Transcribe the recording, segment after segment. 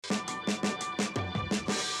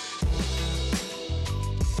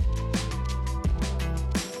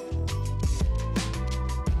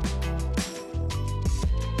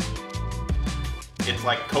It's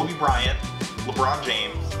like Kobe Bryant, LeBron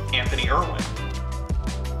James, Anthony Irwin.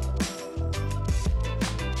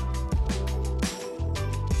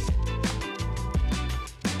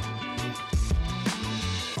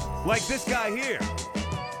 Like this guy here.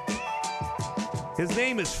 His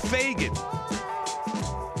name is Fagan.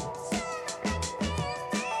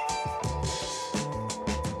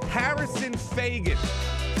 Harrison Fagan.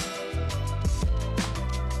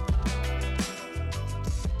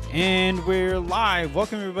 And we're live.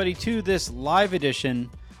 Welcome, everybody, to this live edition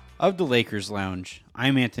of the Lakers Lounge.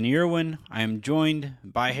 I'm Anthony Irwin. I am joined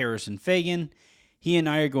by Harrison Fagan. He and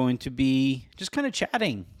I are going to be just kind of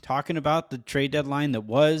chatting, talking about the trade deadline that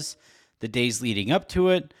was, the days leading up to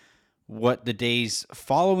it, what the days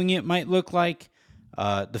following it might look like.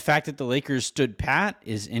 The fact that the Lakers stood pat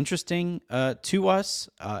is interesting to us.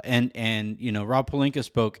 And you know, Rob Pelinka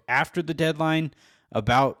spoke after the deadline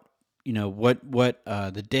about what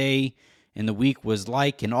the day and the week was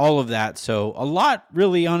like and all of that. So a lot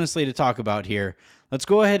really honestly to talk about here. Let's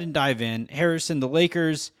go ahead and dive in. Harrison, the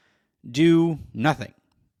Lakers do nothing.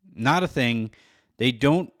 Not a thing. They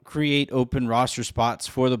don't create open roster spots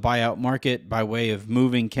for the buyout market by way of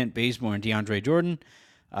moving Kent Bazemore and DeAndre Jordan.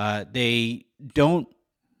 They don't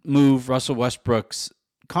move Russell Westbrook's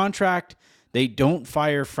contract. They don't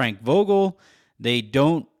fire Frank Vogel. They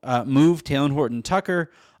don't move Talen Horton-Tucker.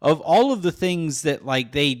 Of all of the things that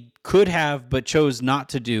they could have but chose not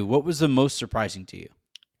to do, what was the most surprising to you?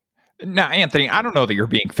 Now, Anthony, I don't know that you're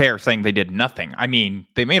being fair saying they did nothing. I mean,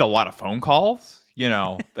 they made a lot of phone calls.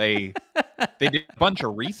 They did a bunch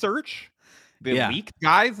of research. They leaked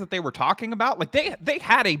guys that they were talking about. They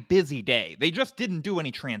had a busy day. They just didn't do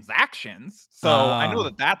any transactions. So I know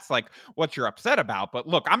that that's what you're upset about. But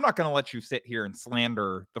look, I'm not going to let you sit here and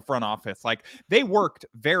slander the front office. They worked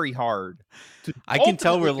very hard. I can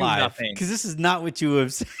tell we're live because this is not what you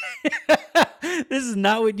have said. This is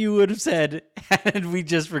not what you would have said had we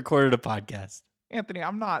just recorded a podcast. Anthony,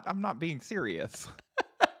 I'm not being serious.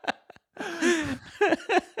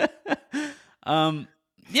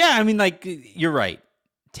 Yeah, I mean, you're right.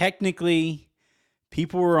 Technically,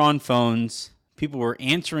 people were on phones. People were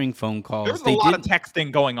answering phone calls. There was a lot of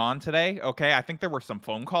texting going on today, okay? I think there were some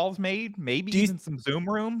phone calls made, maybe even some Zoom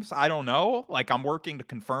rooms. I don't know. I'm working to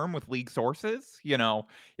confirm with league sources.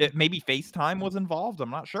 Maybe FaceTime was involved. I'm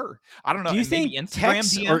not sure. I don't know. Do you think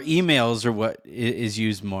texts or emails are what is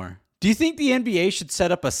used more? Do you think the NBA should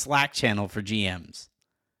set up a Slack channel for GMs?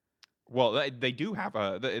 Well, they do have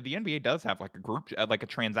the NBA does have a group, a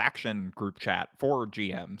transaction group chat for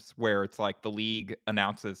GMs where it's the league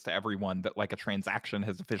announces to everyone that a transaction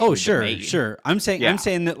has officially been made. Sure. I'm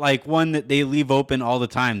saying that one that they leave open all the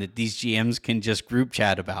time that these GMs can just group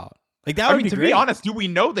chat about. That would be great. Be honest, do we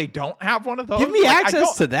know they don't have one of those? Give me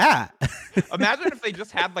access to that. Imagine if they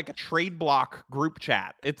just had a trade block group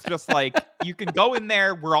chat. It's just you can go in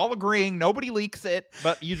there. We're all agreeing. Nobody leaks it,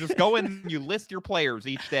 but you just go in, you list your players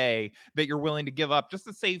each day that you're willing to give up just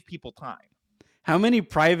to save people time. How many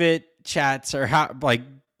private chats or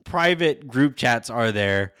private group chats are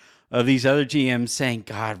there of these other GMs saying,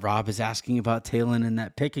 God, Rob is asking about Talen and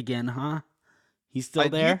that pick again, huh? He's still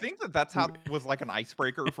there? Do you think that's how it was an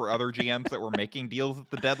icebreaker for other GMs that were making deals at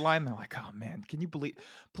the deadline? They're like, oh, man, can you believe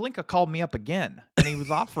Pelinka called me up again and he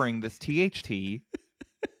was offering this THT,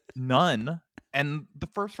 none, and the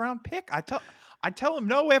first round pick. I tell him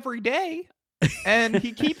no every day, and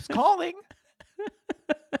he keeps calling,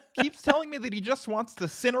 keeps telling me that he just wants to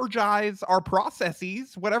synergize our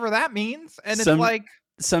processes, whatever that means. And it's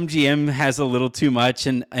some GM has a little too much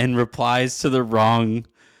and replies to the wrong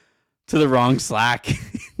Slack.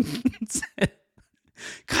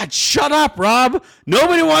 God, shut up, Rob.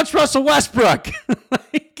 Nobody wants Russell Westbrook.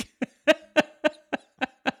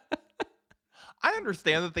 I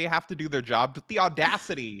understand that they have to do their job, but the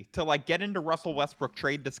audacity to get into Russell Westbrook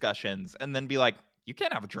trade discussions and then be like, you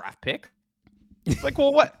can't have a draft pick.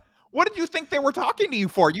 Well, what did you think they were talking to you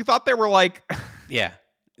for? You thought they were yeah.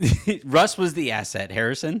 Russ was the asset,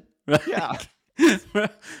 Harrison. Yeah.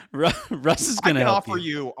 Russ is going to help offer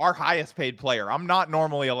you our highest paid player. I'm not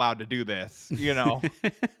normally allowed to do this,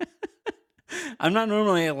 I'm not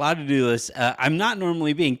normally allowed to do this. I'm not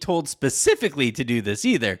normally being told specifically to do this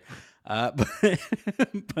either. But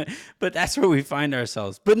that's where we find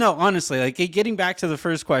ourselves. But no, honestly, getting back to the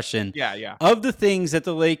first question. Yeah. Of the things that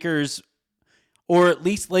the Lakers, or at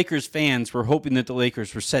least Lakers fans, were hoping that the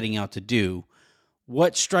Lakers were setting out to do,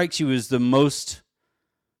 what strikes you as the most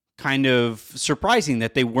kind of surprising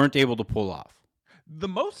that they weren't able to pull off? The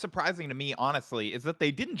most surprising to me, honestly, is that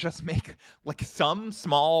they didn't just make like some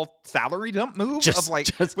small salary dump move of Just like,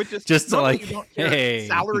 just which is just to normally you like, don't hear hey.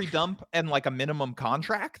 salary dump and like a minimum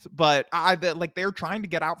contract, but like they're trying to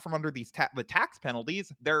get out from under these the tax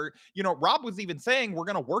penalties. They're, Rob was even saying we're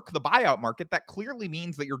going to work the buyout market. That clearly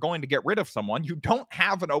means that you're going to get rid of someone. You don't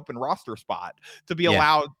have an open roster spot to be Yeah.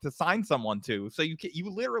 allowed to sign someone to, so you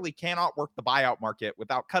literally cannot work the buyout market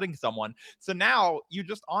without cutting someone. So now you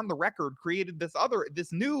just on the record created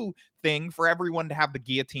this new thing for everyone to have the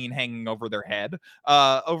guillotine hanging over their head,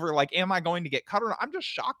 over like, am I going to get cut or not? I'm just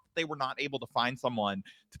shocked that they were not able to find someone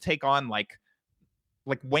to take on like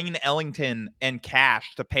Wayne Ellington and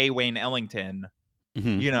cash to pay Wayne Ellington,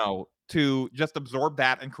 Mhm. to just absorb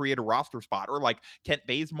that and create a roster spot, or like Kent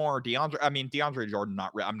Bazemore or DeAndre Jordan.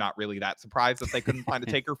 I'm not really that surprised that they couldn't find a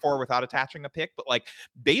taker for without attaching a pick, but like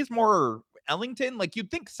Bazemore or Ellington, like you'd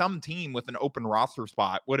think some team with an open roster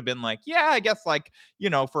spot would have been like, yeah, I guess like,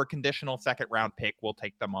 for a conditional second round pick, we'll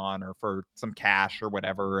take them on, or for some cash or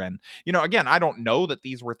whatever. And, again, I don't know that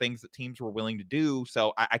these were things that teams were willing to do,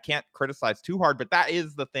 so I can't criticize too hard, but that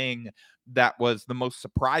is the thing that was the most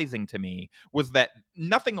surprising to me, was that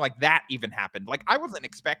nothing like that even happened. Like, I wasn't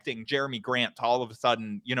expecting Jeremy Grant to all of a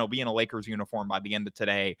sudden, be in a Lakers uniform by the end of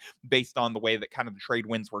today, based on the way that kind of the trade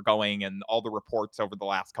winds were going and all the reports over the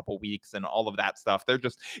last couple weeks and all of that stuff.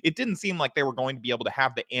 It didn't seem like they were going to be able to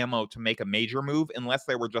have the ammo to make a major move, unless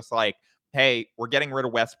they were just like, hey, we're getting rid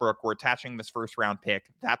of Westbrook, we're attaching this first round pick.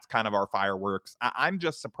 That's kind of our fireworks. I'm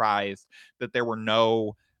just surprised that there were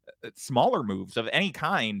no smaller moves of any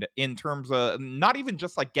kind, in terms of not even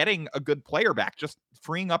just like getting a good player back, just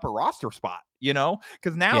freeing up a roster spot,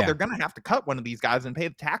 because now Yeah. they're going to have to cut one of these guys and pay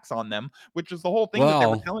the tax on them, which is the whole thing that they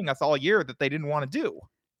were Well, telling us all year that they didn't want to do.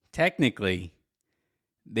 technically,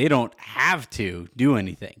 they don't have to do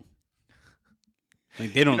anything.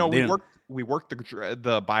 Like they don't. They don't. We worked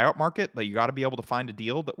the buyout market, but you got to be able to find a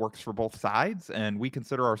deal that works for both sides, and we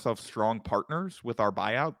consider ourselves strong partners with our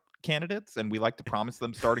buyout candidates, and we like to promise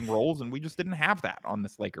them starting roles, and we just didn't have that on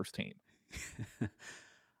this Lakers team.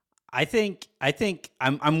 I think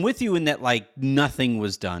I'm with you in that, like, nothing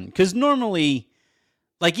was done, because normally,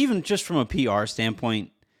 like, even just from a PR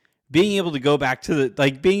standpoint, being able to go back to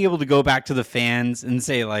the fans and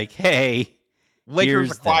say like, hey,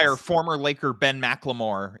 Lakers acquire this. former Laker Ben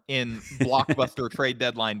McLemore in blockbuster trade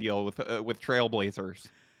deadline deal with Trailblazers.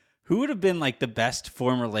 Who would have been like the best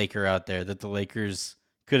former Laker out there that the Lakers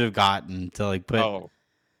could have gotten to like put? Oh,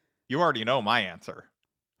 you already know my answer.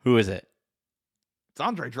 Who is it? It's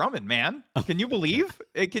Andre Drummond, man. Oh, Can you believe?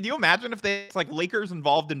 Can you imagine if it's like Lakers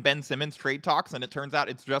involved in Ben Simmons trade talks, and it turns out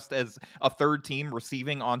it's just as a third team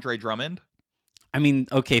receiving Andre Drummond? I mean,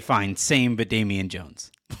 okay, fine, same, but Damian Jones.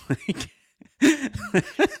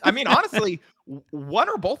 I mean, honestly, one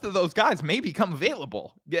or both of those guys may become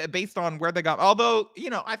available, based on where they got. Although,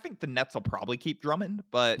 I think the Nets will probably keep Drummond,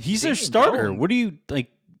 but He's their Damian starter. Jones, What do you like?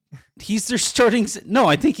 He's their starting. No,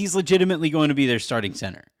 I think he's legitimately going to be their starting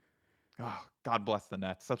center. oh, God bless the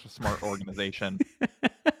Nets. Such a smart organization.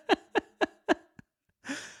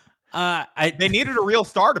 They needed a real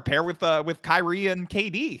star to pair with Kyrie and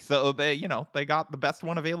KD, so they got the best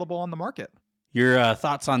one available on the market. Your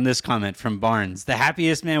thoughts on this comment from Barnes? The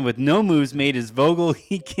happiest man with no moves made is Vogel.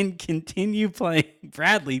 He can continue playing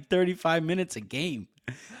Bradley 35 minutes a game.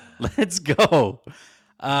 Let's go.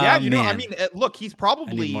 Yeah, Man. I mean, look, he's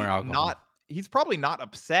probably more alcohol. not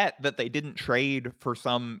upset that they didn't trade for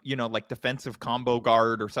some, like defensive combo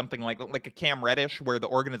guard or something like a Cam Reddish, where the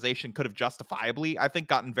organization could have justifiably, I think,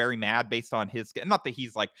 gotten very mad based on his, not that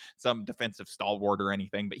he's like some defensive stalwart or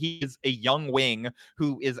anything, but he is a young wing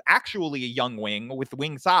who is actually a young wing with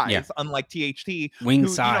wing size, unlike THT, Wing who,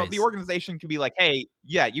 size. the organization could be like, hey,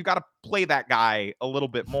 yeah, you got to play that guy a little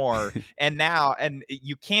bit more. and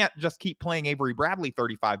you can't just keep playing Avery Bradley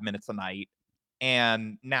 35 minutes a night.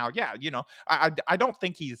 And now, yeah, I don't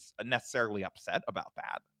think he's necessarily upset about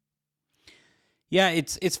that. Yeah,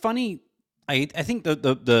 it's funny. I think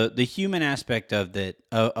the human aspect of that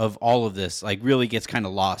of all of this like really gets kind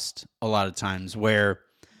of lost a lot of times, where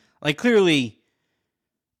like clearly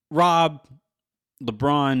Rob,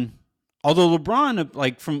 LeBron, although LeBron,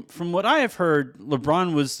 like from what I have heard,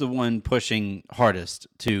 LeBron was the one pushing hardest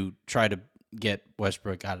to try to get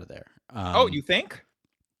Westbrook out of there. Oh, you think?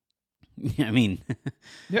 I mean,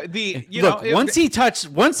 look, once he touched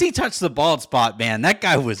the bald spot, man, that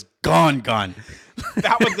guy was gone.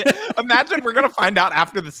 That was it. Imagine we're gonna find out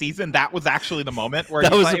after the season that was actually the moment where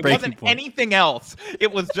that was like, the it wasn't point. anything else.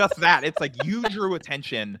 It was just that. It's like, you drew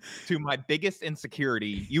attention to my biggest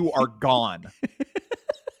insecurity. You are gone.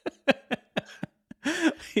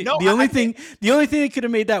 The only thing that could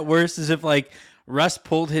have made that worse is if like Russ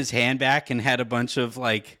pulled his hand back and had a bunch of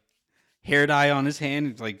like hair dye on his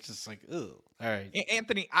hand, like just like, ugh. All right,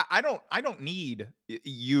 Anthony, I don't need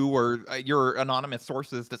you or your anonymous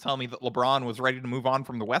sources to tell me that LeBron was ready to move on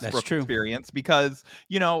from the that's Westbrook true. experience because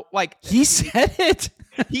like He said it.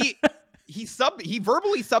 he he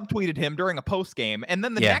verbally subtweeted him during a post game, and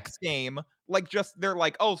then the next game, like just they're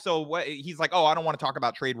like, oh, so what? He's like, oh, I don't want to talk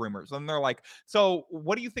about trade rumors, and they're like, so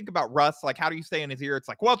what do you think about Russ? Like, how do you stay in his ear? It's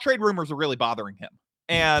like, well, trade rumors are really bothering him,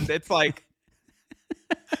 and it's like.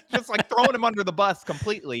 Just like throwing him under the bus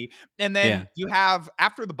completely. And then you have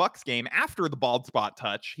after the Bucks game, after the bald spot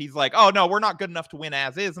touch, he's like, oh no, we're not good enough to win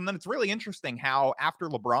as is. And then it's really interesting how after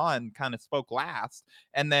LeBron kind of spoke last,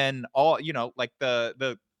 and then all, like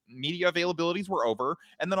the media availabilities were over,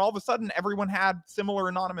 and then all of a sudden everyone had similar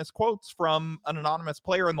anonymous quotes from an anonymous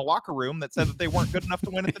player in the locker room that said that they weren't good enough to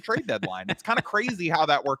win at the trade deadline. It's kind of crazy how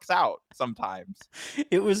that works out sometimes.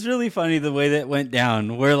 It was really funny the way that went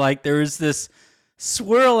down, where like there was this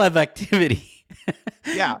swirl of activity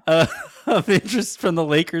of interest from the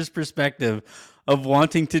Lakers perspective of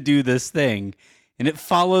wanting to do this thing, and it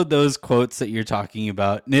followed those quotes that you're talking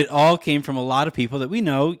about, and it all came from a lot of people that we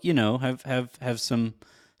know have some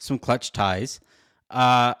clutch ties,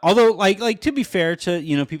 although like to be fair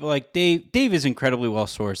to people like Dave is incredibly well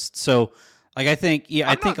sourced, so like I think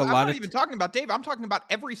I'm not even talking about Dave. I'm talking about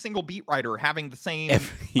every single beat writer having the same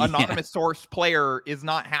anonymous source player is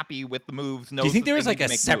not happy with the moves. Do you think there was like a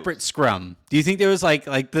separate scrum? Do you think there was like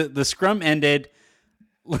the scrum ended?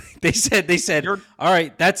 They said, all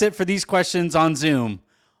right, that's it for these questions on Zoom.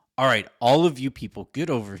 All right, all of you people, get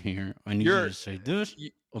over here. I need you to say this.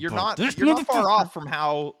 You're not far off from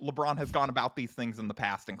how LeBron has gone about these things in the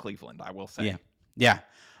past in Cleveland, I will say. Yeah.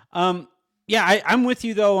 I'm with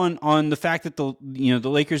you though on the fact that the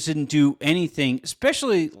Lakers didn't do anything,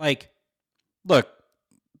 especially like, look,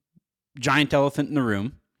 giant elephant in the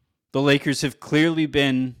room. The Lakers have clearly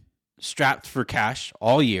been strapped for cash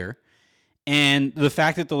all year, and the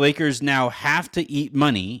fact that the Lakers now have to eat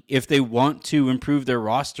money if they want to improve their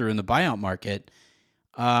roster in the buyout market,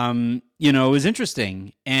 is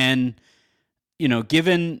interesting. And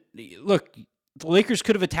given, look, the Lakers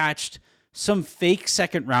could have attached some fake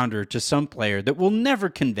second rounder to some player that will never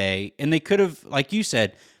convey. And they could have, like you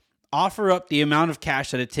said, offer up the amount of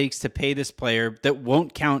cash that it takes to pay this player that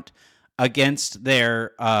won't count against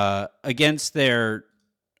their cash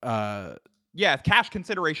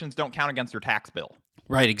considerations don't count against your tax bill.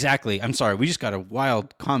 Right. Exactly. I'm sorry. We just got a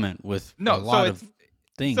wild comment with a lot of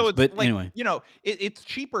things. So it's but like, anyway, it's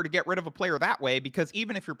cheaper to get rid of a player that way, because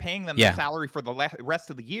even if you're paying them the salary for the rest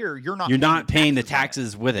of the year, you're not paying the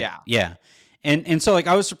taxes with it. Yeah. And so like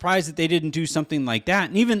I was surprised that they didn't do something like that.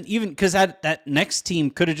 And even because that next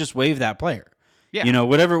team could have just waived that player. Yeah.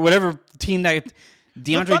 Whatever team that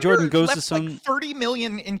DeAndre Jordan goes to some like $30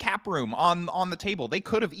 million in cap room on the table. They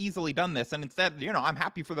could have easily done this, and instead, I'm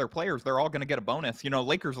happy for their players. They're all going to get a bonus.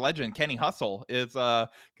 Lakers legend Kenny Hustle is going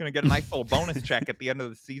to get a nice little bonus check at the end of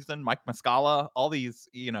the season. Mike Muscala, all these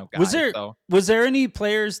guys. Was there any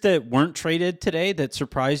players that weren't traded today that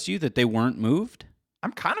surprised you that they weren't moved?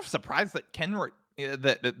 I'm kind of surprised that Kenrich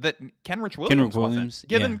Williams wasn't,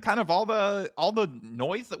 given kind of all the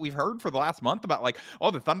noise that we've heard for the last month about like,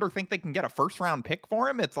 oh, the Thunder think they can get a first round pick for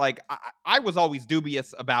him. It's like I was always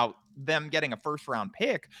dubious about them getting a first round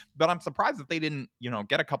pick, but I'm surprised that they didn't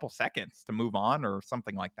get a couple seconds to move on or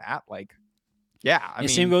something like that. Like, I mean,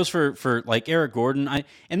 same goes for like Eric Gordon.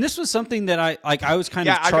 And this was something that I was kind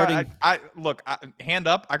of charting. Hand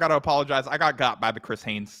up. I got to apologize. I got by the Chris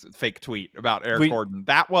Haynes fake tweet about Eric Gordon.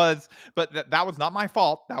 That was not my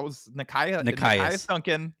fault. That was Nekias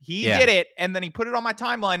Duncan. He did it, and then he put it on my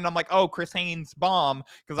timeline, and I'm like, oh, Chris Haynes bomb,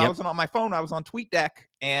 because I wasn't on my phone. I was on TweetDeck,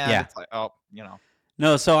 and it's like, oh,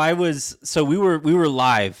 No, so we were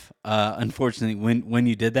live, unfortunately, when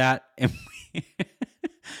you did that, and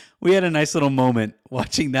we had a nice little moment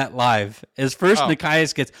watching that live. As first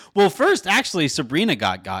Nekias gets... Well, first, actually, Sabrina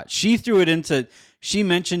got. She threw it into... She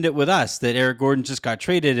mentioned it with us that Eric Gordon just got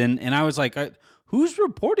traded, and I was like, who's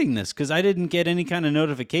reporting this? Because I didn't get any kind of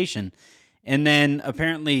notification. And then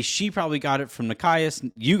apparently she probably got it from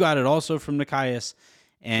Nekias. You got it also from Nekias,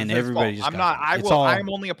 and everybody just I'm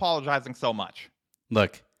only apologizing so much.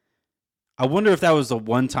 Look, I wonder if that was the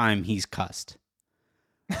one time he's cussed.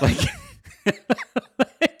 Like...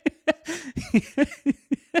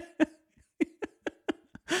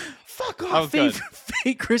 Fuck off,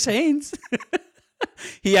 fake Chris Haynes.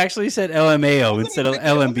 He actually said LMAO instead of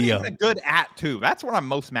LMBO. A good at too. That's what I'm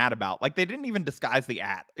most mad about. Like, they didn't even disguise the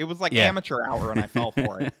at. It was like amateur hour, and I fell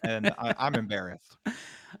for it, and I'm embarrassed.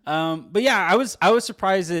 But yeah, I was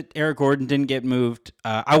surprised that Eric Gordon didn't get moved.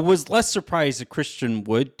 I was less surprised that Christian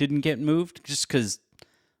Wood didn't get moved, just because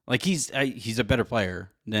like he's a better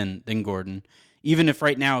player than Gordon. Even if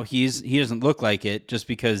right now he doesn't look like it, just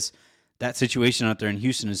because that situation out there in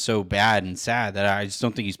Houston is so bad and sad that I just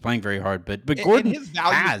don't think he's playing very hard. But Gordon, and his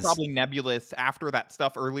value has is probably nebulous after that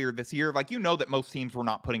stuff earlier this year. Like, that most teams were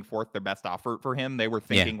not putting forth their best offer for him. They were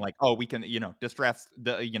thinking like, oh, we can, distressed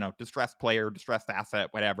player, distressed asset,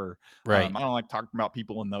 whatever. right. I don't like talking about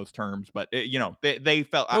people in those terms, but they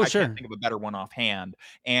felt Oh, I sure. can't think of a better one offhand.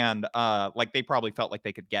 And like they probably felt like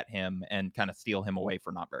they could get him and kind of steal him away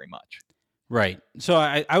for not very much. Right. So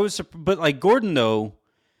I was, but like Gordon though,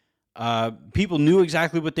 people knew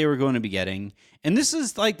exactly what they were going to be getting. And this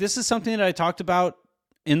is something that I talked about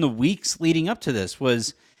in the weeks leading up to this.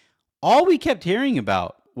 Was all we kept hearing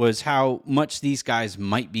about was how much these guys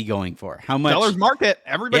might be going for. How much seller's market.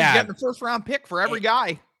 Everybody's getting a first round pick for every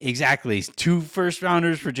guy. Exactly. 2 first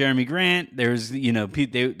rounders for Jeremy Grant. There's,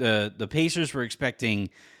 the Pacers were expecting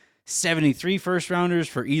 73 first rounders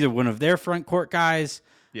for either one of their front court guys.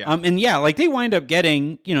 Yeah. And like they wind up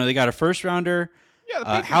getting, they got a first rounder,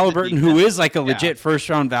 Yeah, Halliburton, who is like a legit first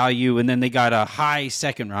round value, and then they got a high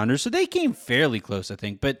second rounder, so they came fairly close, I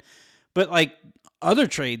think. But like other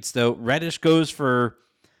trades, though, Reddish goes for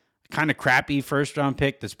kind of crappy first round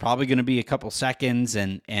pick that's probably going to be a couple seconds,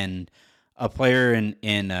 and a player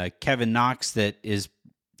in Kevin Knox that is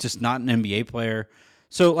just not an NBA player.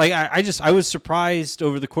 So like I was surprised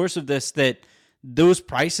over the course of this that those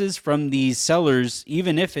prices from these sellers,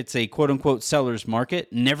 even if it's a quote unquote seller's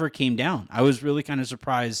market, never came down. I was really kind of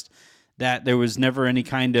surprised that there was never any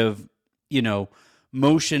kind of,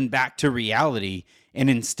 motion back to reality. And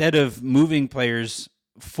instead of moving players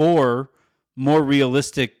for more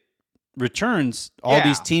realistic returns, all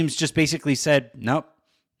these teams just basically said, nope,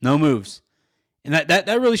 no moves. And that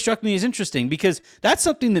really struck me as interesting, because that's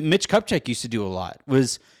something that Mitch Kupchak used to do a lot.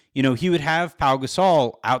 Was, he would have Pau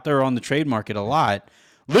Gasol out there on the trade market a lot.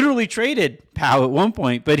 Literally traded Pau at one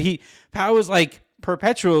point, but Pau was like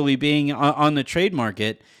perpetually being on the trade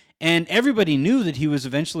market, and everybody knew that he was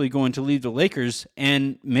eventually going to leave the Lakers.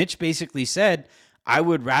 And Mitch basically said, I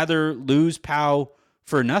would rather lose Pau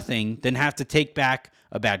for nothing than have to take back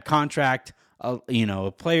a bad contract,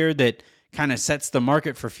 a player that kind of sets the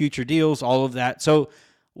market for future deals, all of that. So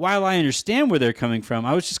while I understand where they're coming from,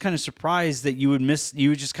 I was just kind of surprised that you would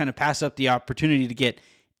just kind of pass up the opportunity to get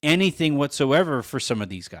anything whatsoever for some of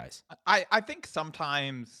these guys. I think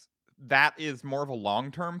sometimes that is more of a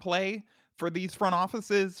long-term play for these front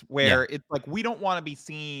offices, where it's like, we don't want to be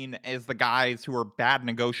seen as the guys who are bad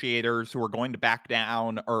negotiators, who are going to back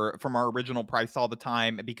down or from our original price all the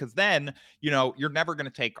time, because then, you're never going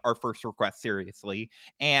to take our first request seriously.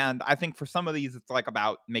 And I think for some of these, it's like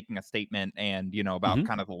about making a statement and, about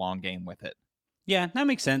kind of the long game with it. Yeah, that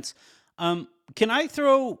makes sense. Can I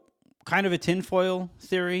throw kind of a tinfoil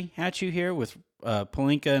theory at you here with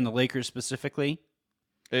Pelinka and the Lakers specifically?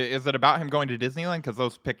 Is it about him going to Disneyland? Because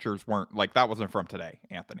those pictures weren't like, that wasn't from today,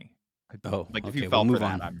 Anthony. Oh, like if okay, you fell we'll for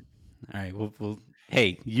that, all right. We'll.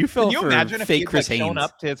 Hey, you fell Can you for imagine if fake he Chris had shown Haynes.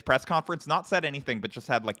 up to his press conference, not said anything, but just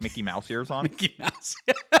had like Mickey Mouse ears on? Mickey Mouse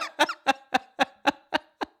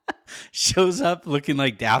shows up looking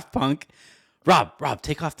like Daft Punk. Rob,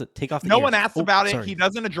 take off the No ears. one asks about sorry. it. He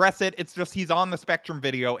doesn't address it. It's just he's on the Spectrum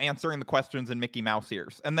video answering the questions in Mickey Mouse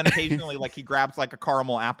ears. And then occasionally like he grabs like a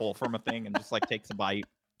caramel apple from a thing and just like takes a bite.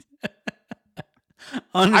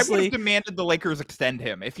 Honestly, I would have demanded the Lakers extend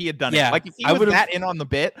him if he had done it. Yeah, Like if he I was would've- that in on the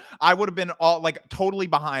bit, I would have been all like totally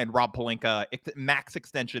behind Rob Pelinka, max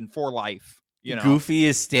extension for life. Goofy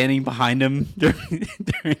is standing behind him during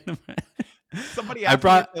the Somebody I asked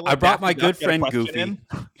brought me if they let my Daffy good Duck get a friend question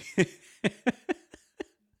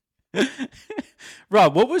Goofy. in.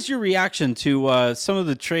 Rob, what was your reaction to some of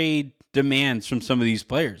the trade demands from some of these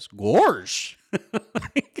players? Gorsh.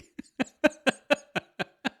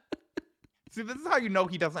 See, this is how you know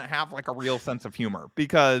he doesn't have like a real sense of humor,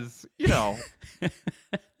 because come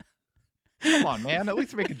on, man, at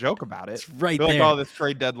least make a joke about it. It's right Like, there. oh, this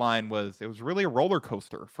trade deadline was really a roller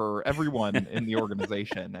coaster for everyone in the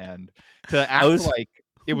organization, and to act like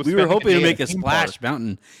it was. We were hoping to spending make day a at theme splash park.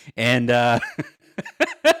 mountain, and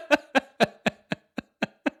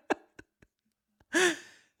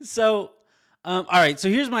so all right. So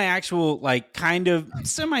here's my actual like kind of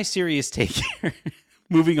semi-serious take here.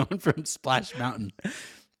 Moving on from Splash Mountain.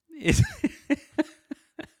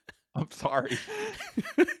 I'm sorry.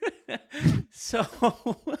 So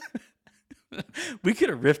we could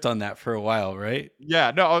have riffed on that for a while, right?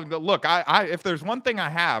 Yeah, no, look, I if there's one thing I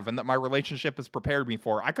have and that my relationship has prepared me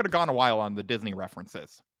for, I could have gone a while on the Disney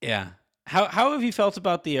references. Yeah. How have you felt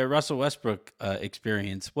about the Russell Westbrook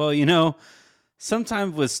experience? Well,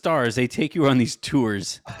 sometimes with stars, they take you on these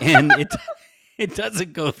tours, and it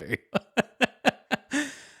doesn't go very well.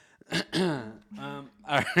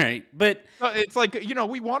 All right, but It's like,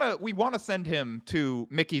 we want to send him to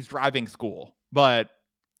Mickey's driving school, but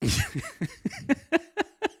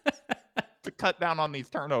to cut down on these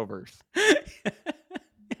turnovers.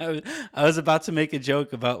 I was about to make a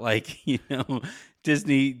joke about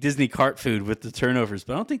Disney cart food with the turnovers,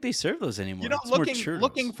 but I don't think they serve those anymore. It's more Looking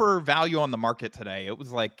churros. for value on the market today. It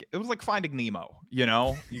was like Finding Nemo,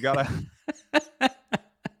 You gotta.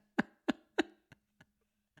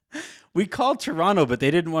 We called Toronto, but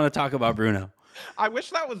they didn't want to talk about Bruno. I wish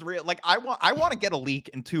that was real. Like, I want to get a leak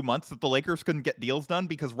in 2 months that the Lakers couldn't get deals done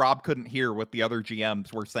because Rob couldn't hear what the other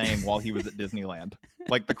GMs were saying while he was at Disneyland.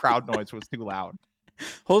 Like, the crowd noise was too loud.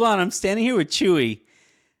 Hold on, I'm standing here with Chewy.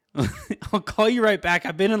 I'll call you right back.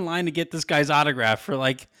 I've been in line to get this guy's autograph for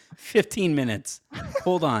like 15 minutes.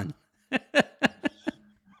 Hold on.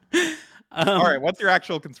 All right, what's your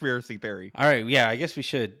actual conspiracy theory? All right, yeah, I guess we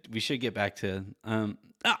should get back to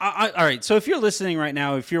all right, so if you're listening right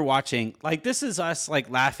now, if you're watching, like, this is us like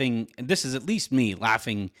laughing, and this is at least me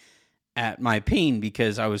laughing at my pain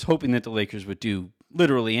because I was hoping that the Lakers would do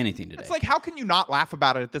literally anything today. It's like, how can you not laugh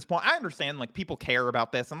about it at this point? I understand, like, people care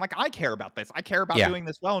about this, and like, I care about this. I care about doing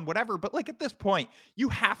this well and whatever, but like, at this point, you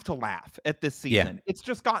have to laugh at this season. It's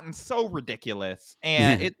just gotten so ridiculous,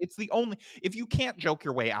 and it's the only. If you can't joke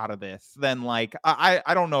your way out of this, then like,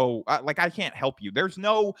 I don't know, like, I can't help you. There's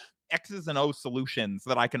no X's and O's solutions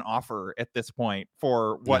that I can offer at this point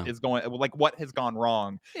for what is going, like, what has gone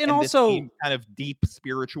wrong, and this also team's kind of deep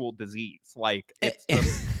spiritual disease. Like, it's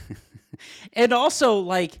just, and also,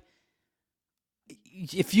 like,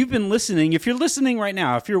 if you've been listening, if you're listening right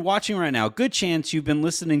now, if you're watching right now, good chance you've been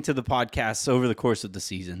listening to the podcasts over the course of the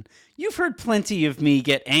season. You've heard plenty of me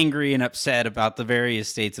get angry and upset about the various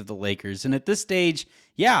states of the Lakers. And at this stage,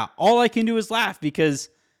 yeah, all I can do is laugh because,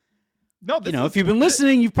 if you've been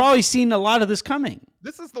listening, you've probably seen a lot of this coming.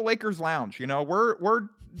 This is the Lakers lounge. We're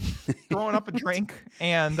throwing up a drink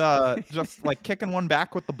and just like kicking one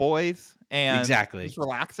back with the boys and just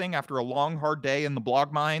relaxing after a long, hard day in the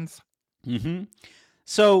blog mines. Mm-hmm.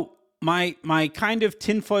 So my kind of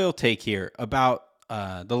tinfoil take here about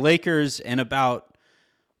the Lakers and about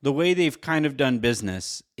the way they've kind of done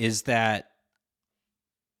business is that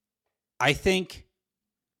I think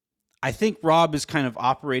Rob is kind of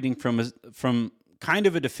operating from kind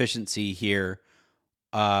of a deficiency here,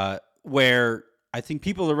 where I think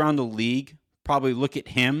people around the league probably look at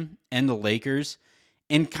him and the Lakers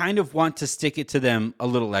and kind of want to stick it to them a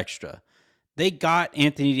little extra. They got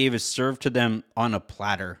Anthony Davis served to them on a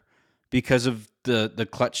platter because of the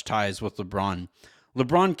clutch ties with LeBron.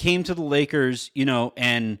 LeBron came to the Lakers,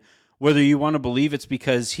 and whether you want to believe it's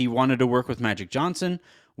because he wanted to work with Magic Johnson,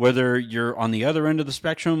 whether you're on the other end of the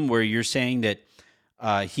spectrum where you're saying that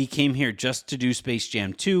he came here just to do Space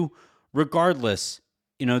Jam 2, regardless,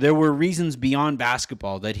 there were reasons beyond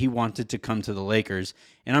basketball that he wanted to come to the Lakers.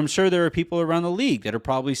 And I'm sure there are people around the league that are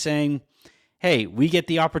probably saying, hey, we get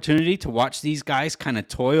the opportunity to watch these guys kind of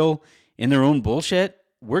toil in their own bullshit.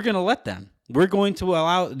 We're going to let them. We're going to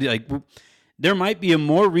allow, like, there might be a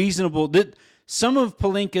more reasonable, some of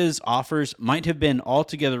Pelinka's offers might have been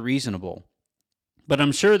altogether reasonable. But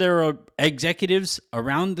I'm sure there are executives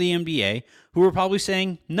around the NBA who are probably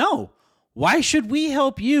saying, no, why should we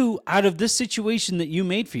help you out of this situation that you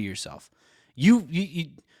made for yourself? The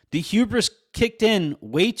hubris kicked in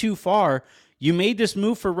way too far. You made this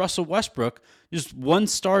move for Russell Westbrook, just one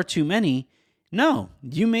star too many. No,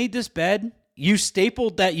 you made this bed. You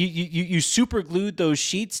stapled that. You super glued those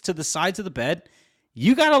sheets to the sides of the bed.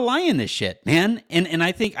 You got to lie in this shit, man. And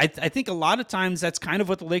I think a lot of times that's kind of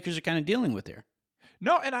what the Lakers are kind of dealing with here.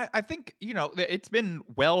 No, and I think, it's been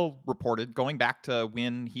well reported going back to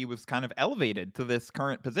when he was kind of elevated to this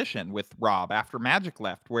current position with Rob after Magic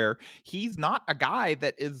left, where he's not a guy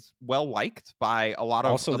that is well liked by a lot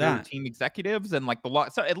of other team executives and like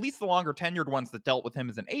so at least the longer tenured ones that dealt with him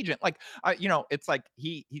as an agent. Like, it's like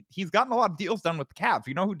he's gotten a lot of deals done with the Cavs.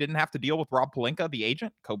 You know who didn't have to deal with Rob Pelinka, the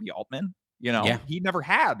agent? Kobe Altman. He never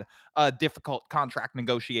had a difficult contract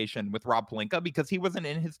negotiation with Rob Pelinka because he wasn't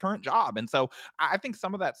in his current job. And so I think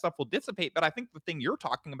some of that stuff will dissipate. But I think the thing you're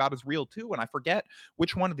talking about is real, too. And I forget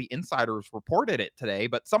which one of the insiders reported it today,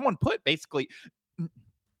 but someone put basically,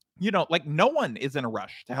 like, no one is in a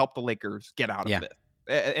rush to help the Lakers get out of this.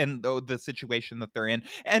 And the situation that they're in.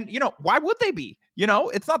 And, why would they be?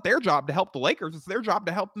 It's not their job to help the Lakers. It's their job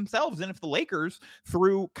to help themselves. And if the Lakers,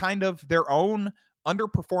 through kind of their own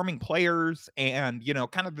underperforming players and,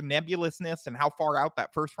 kind of the nebulousness and how far out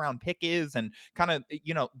that first round pick is and kind of,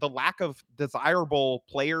 the lack of desirable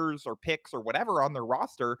players or picks or whatever on their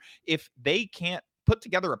roster, if they can't put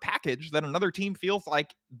together a package that another team feels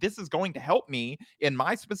like this is going to help me in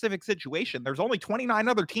my specific situation, there's only 29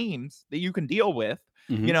 other teams that you can deal with,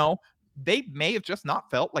 Mhm. they may have just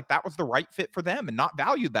not felt like that was the right fit for them and not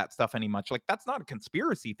valued that stuff any much. Like, that's not a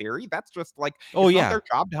conspiracy theory. That's just like, Oh, it's not yeah. their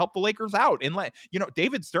job to help the Lakers out. And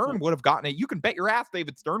David Stern would have gotten it. You can bet your ass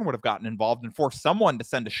David Stern would have gotten involved and forced someone to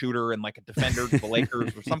send a shooter and like a defender to the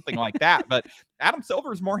Lakers or something like that. But Adam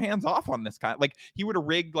Silver is more hands off on this kind. Like, he would have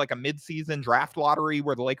rigged like a mid-season draft lottery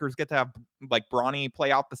where the Lakers get to have like Bronny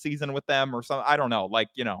play out the season with them or something. I don't know.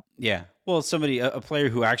 Yeah. Well, a player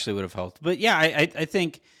who actually would have helped. But yeah, I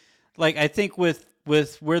think, I think with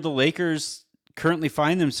where the Lakers currently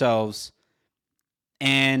find themselves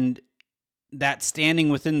and that standing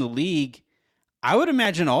within the league, I would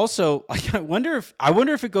imagine also, I wonder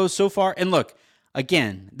if it goes so far. And look,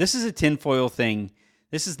 again, this is a tinfoil thing.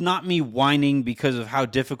 This is not me whining because of how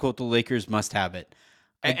difficult the Lakers must have it.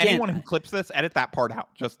 Again, anyone who clips this, edit that part out.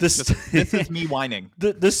 This is me whining.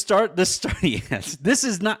 The start. Yes, this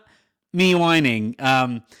is not me whining.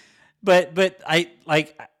 But I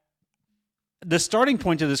like the starting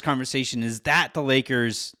point of this conversation is that the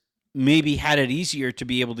Lakers maybe had it easier to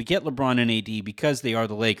be able to get LeBron and AD because they are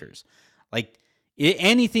the Lakers. Like,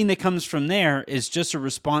 anything that comes from there is just a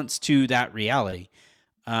response to that reality.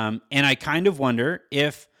 And I kind of wonder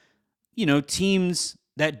if, teams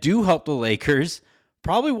that do help the Lakers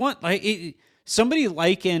probably want, somebody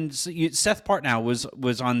likened Seth Partnow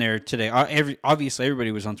was on there today. Obviously,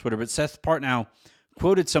 everybody was on Twitter, but Seth Partnow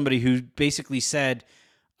quoted somebody who basically said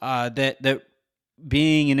that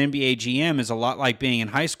being an NBA GM is a lot like being in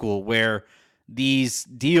high school, where these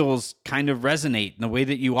deals kind of resonate, and the way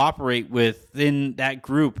that you operate within that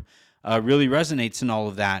group really resonates, and all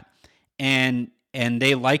of that. And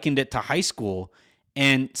they likened it to high school.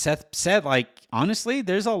 And Seth said, honestly,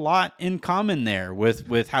 there's a lot in common there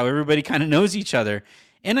with how everybody kind of knows each other.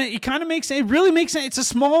 And it kind of really makes sense. It's a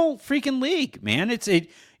small freaking league, man.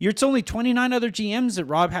 It's only 29 other GMs that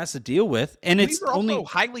Rob has to deal with, and these are also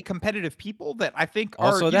highly competitive people that I think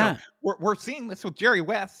also are. We're seeing this with Jerry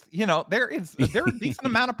West. There are a decent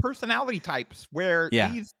amount of personality types where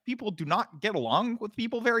these people do not get along with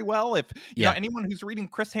people very well. If anyone who's reading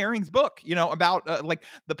Chris Herring's book, about like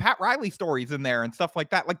the Pat Riley stories in there and stuff like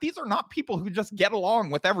that, like these are not people who just get along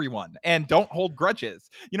with everyone and don't hold grudges.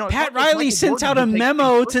 Pat Riley sent out a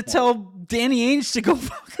memo to tell Danny Ainge to go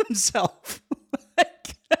fuck himself.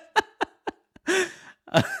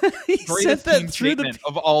 He greatest team statement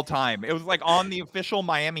of all time. It was like on the official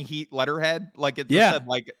Miami Heat letterhead. Like it just said,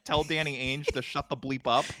 like, tell Danny Ainge to shut the bleep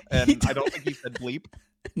up. And I don't think he said bleep.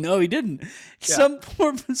 No, he didn't. Yeah.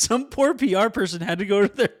 Some poor PR person had to go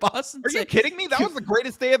to their boss and say, "Are you kidding me? That was the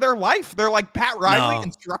greatest day of their life." They're like, Pat Riley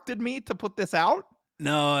instructed me to put this out.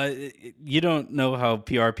 No, you don't know how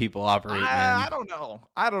PR people operate, man. I don't know.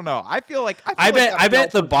 I feel like I bet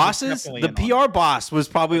the bosses, the PR boss was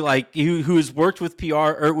probably like who's worked with PR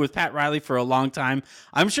or with Pat Riley for a long time.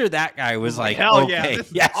 I'm sure that guy was like, hell okay, yeah,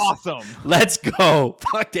 this is awesome. Let's go.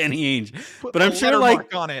 Fuck Danny Ainge. But I'm sure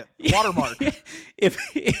on it. Watermark. if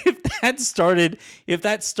that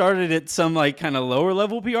started at some like kind of lower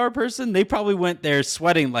level PR person, they probably went there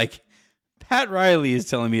sweating like, Pat Riley is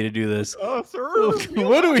telling me to do this. Oh, sir.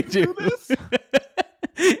 What do we do? This?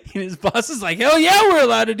 And his boss is like, hell yeah, we're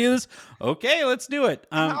allowed to do this. Okay, let's do it.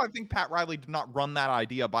 I think Pat Riley did not run that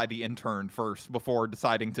idea by the intern first before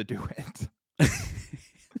deciding to do it.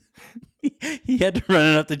 He had to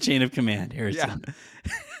run it up the chain of command, Harrison.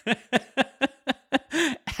 Yeah.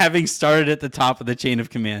 Having started at the top of the chain of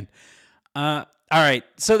command. All right.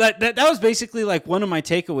 So that was basically like one of my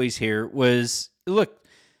takeaways here was, look,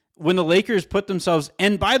 when the Lakers put themselves,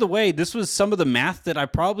 and by the way, this was some of the math that I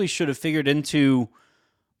probably should have figured into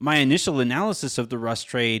my initial analysis of the Russ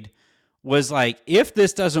trade, was like, if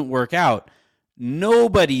this doesn't work out,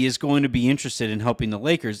 nobody is going to be interested in helping the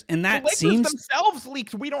Lakers. And that the Lakers seems themselves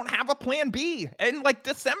leaked, we don't have a plan B in like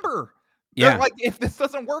December. They're like, if this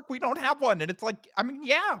doesn't work, we don't have one. And it's like, I mean,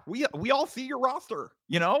 we all see your roster,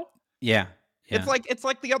 Yeah. It's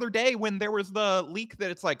like the other day when there was the leak that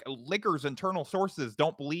it's like Lakers internal sources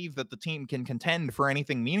don't believe that the team can contend for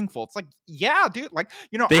anything meaningful. It's like, yeah, dude, like,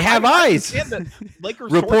 they have eyes. That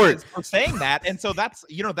Lakers sources are saying that. And so that's,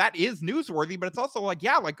 that is newsworthy, but it's also like,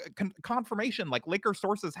 confirmation, like Lakers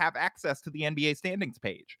sources have access to the NBA standings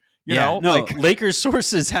page. Lakers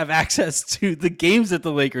sources have access to the games that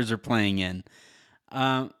the Lakers are playing in.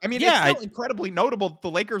 I mean, it's still incredibly notable that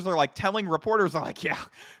the Lakers are like telling reporters, are like, yeah,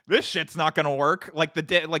 this shit's not going to work. Like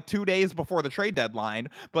like 2 days before the trade deadline,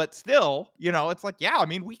 but still, it's like, yeah, I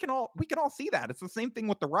mean, we can all see that. It's the same thing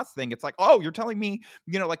with the Russ thing. It's like, oh, you're telling me,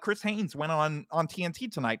 like Chris Haynes went on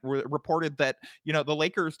TNT tonight, reported that the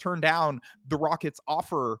Lakers turned down the Rockets'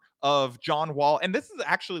 offer of John Wall, and this is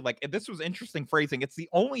actually this was interesting phrasing. It's the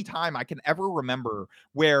only time I can ever remember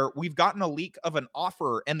where we've gotten a leak of an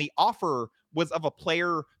offer, and the offer was of a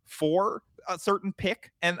player for a certain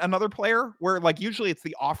pick and another player, where usually it's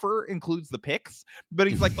the offer includes the picks, but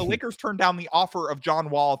he's like, the Lakers turned down the offer of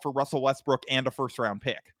John Wall for Russell Westbrook and a first round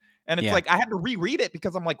pick. And it's I had to reread it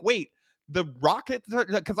because I'm like, wait, the Rockets,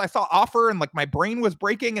 because I saw offer and my brain was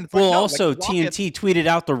breaking. And it's also TNT tweeted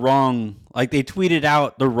out the wrong, they tweeted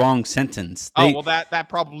out the wrong sentence. That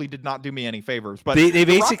probably did not do me any favors. But they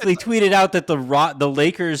basically tweeted out that the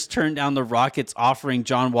Lakers turned down the Rockets offering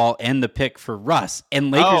John Wall and the pick for Russ.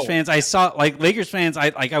 And Lakers fans, I saw Lakers fans,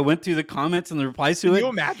 I went through the comments and the replies to it. Can you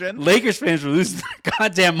imagine? Lakers fans were losing their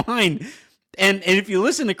goddamn mind. And if you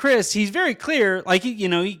listen to Chris, he's very clear.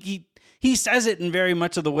 He says it in very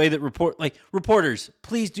much of the way that reporters,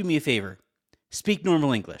 please do me a favor. Speak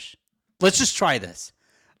normal English. Let's just try this.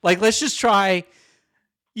 Let's just try,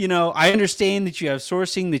 I understand that you have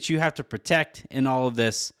sourcing that you have to protect in all of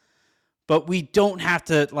this, but we don't have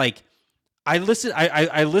to, I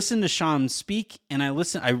listen to Sean speak, and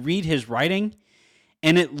I read his writing,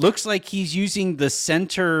 and it looks like he's using the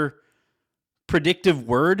center predictive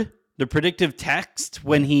word, the predictive text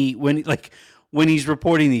when he's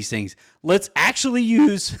reporting these things. Let's actually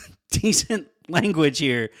use decent language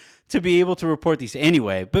here to be able to report these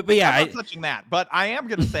anyway. But yeah, I'm not touching that. But I am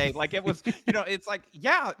gonna say, it was, it's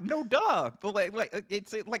yeah, no duh. But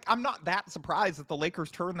it's I'm not that surprised that the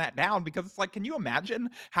Lakers turned that down, because it's can you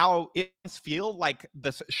imagine how it must feel like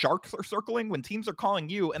the sharks are circling when teams are calling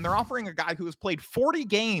you and they're offering a guy who has played 40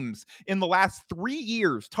 games in the last 3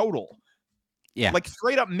 years total. Yeah.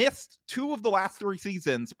 Straight up missed 2 of the last 3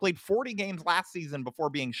 seasons, played 40 games last season before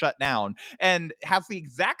being shut down, and has the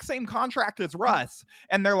exact same contract as Russ.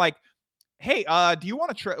 And they're like, hey, do you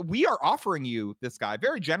want to we are offering you this guy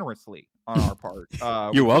very generously on our part.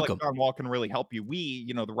 You're welcome. John Wall can really help you. We,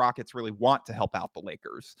 the Rockets really want to help out the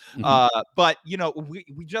Lakers. But,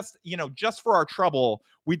 we just, just for our trouble,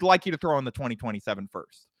 we'd like you to throw in the 2027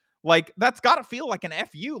 first. That's got to feel like an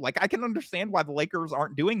FU. I can understand why the Lakers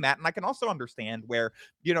aren't doing that. And I can also understand where,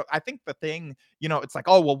 I think the thing, it's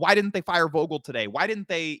oh, well, why didn't they fire Vogel today? Why didn't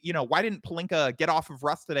they, why didn't Pelinka get off of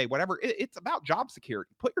Russ today? Whatever. It's about job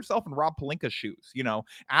security. Put yourself in Rob Pelinka's shoes,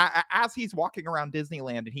 as he's walking around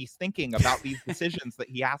Disneyland and he's thinking about these decisions that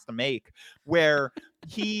he has to make, where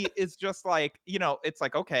he is just it's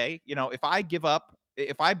okay, if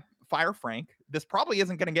I fire Frank, this probably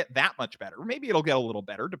isn't going to get that much better. Maybe it'll get a little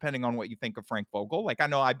better depending on what you think of Frank Vogel. I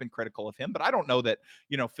know I've been critical of him, but I don't know that,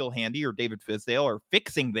 Phil Handy or David Fizdale are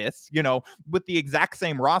fixing this, with the exact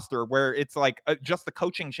same roster, where it's just the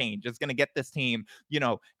coaching change is going to get this team,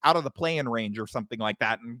 out of the play-in range or something like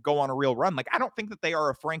that and go on a real run. I don't think that they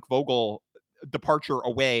are a Frank Vogel departure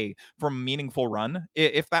away from a meaningful run,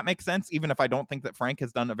 if that makes sense. Even if I don't think that Frank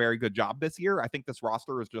has done a very good job this year, I think this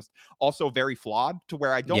roster is just also very flawed, to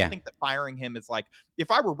where I don't think that firing him is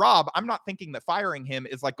if I were Rob, I'm not thinking that firing him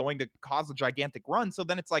is going to cause a gigantic run. So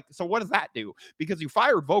then it's so what does that do? Because you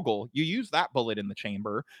fired Vogel, you use that bullet in the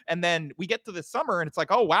chamber, and then we get to this summer and it's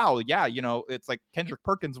oh wow, yeah, it's Kendrick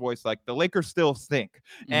Perkins' voice, the Lakers still stink.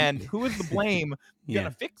 And who is the blame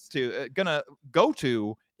gonna go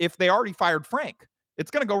to if they already fired Frank? It's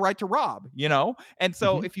going to go right to Rob, And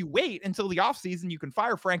so if you wait until the offseason, you can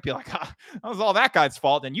fire Frank, be that was all that guy's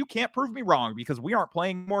fault, and you can't prove me wrong because we aren't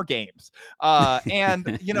playing more games.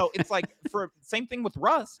 And, it's for same thing with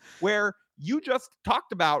Russ, where you just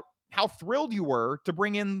talked about how thrilled you were to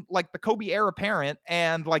bring in the Kobe heir apparent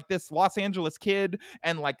and this Los Angeles kid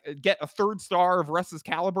and get a 3rd star of Russ's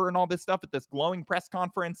caliber and all this stuff at this glowing press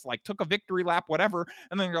conference, took a victory lap, whatever.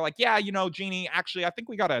 And then you're yeah, Jeannie, actually, I think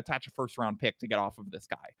we got to attach a 1st round pick to get off of this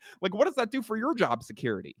guy. What does that do for your job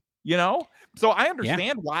security? So I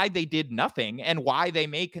understand why they did nothing and why they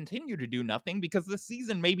may continue to do nothing, because this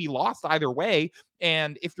season may be lost either way.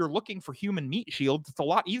 And if you're looking for human meat shields, it's a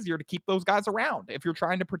lot easier to keep those guys around if you're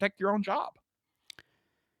trying to protect your own job.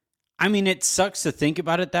 I mean, it sucks to think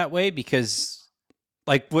about it that way, because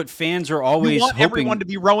what fans are always you want hoping everyone to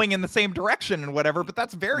be rowing in the same direction and whatever, but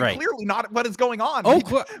that's very clearly not what is going on.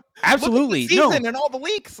 Oh, absolutely. Look at the season and all the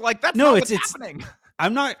leaks. That's not what's happening.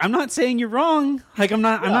 I'm not saying you're wrong. I'm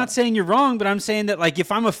not saying you're wrong, but I'm saying that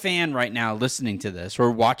if I'm a fan right now listening to this or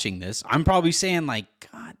watching this, I'm probably saying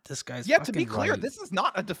God, this guy's to be fucking clear, right. this is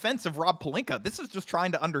not a defense of Rob Pelinka. This is just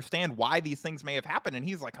trying to understand why these things may have happened. And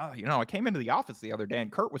he's like, oh, I came into the office the other day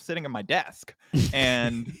and Kurt was sitting at my desk.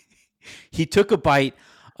 And he took a bite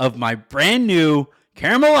of my brand new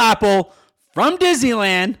caramel apple from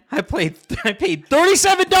Disneyland. I paid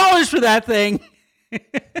 $37 for that thing.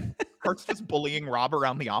 Kurt's just bullying Rob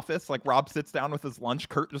around the office. Like, Rob sits down with his lunch.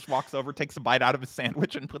 Kurt just walks over, takes a bite out of his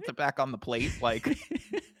sandwich, and puts it back on the plate. Like,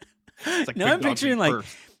 it's like now I'm picturing like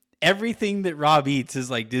everything that Rob eats is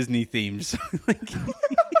like Disney themed. So, like,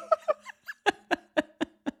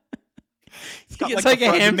 it's got it's like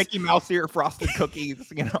a Mickey Mouse ear frosted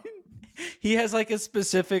cookies. He has like a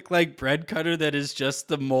specific like bread cutter that is just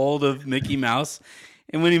the mold of Mickey Mouse.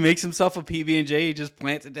 And when he makes himself a PB&J, he just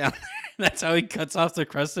plants it down there. That's how he cuts off the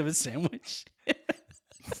crust of his sandwich.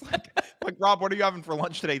 like, Rob, what are you having for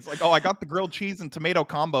lunch today? He's like, oh, I got the grilled cheese and tomato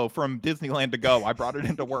combo from Disneyland to go. I brought it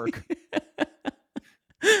into work.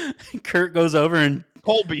 Kurt goes over and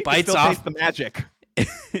Colby bites off the magic.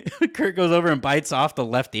 Kurt goes over and bites off the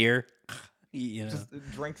left ear. Just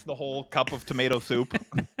drinks the whole cup of tomato soup.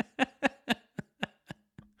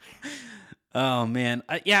 Oh man,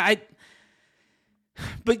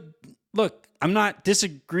 but look, I'm not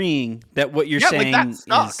disagreeing that what you're saying like, that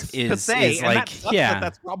sucks is to say, is and like, that sucks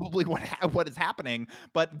that's probably what is happening.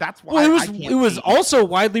 But that's why it was also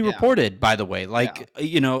widely reported, by the way. Like,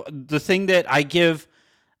 the thing that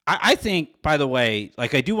I think, by the way,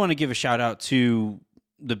 like, I do want to give a shout out to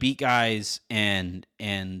the beat guys and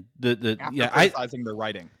the criticizing their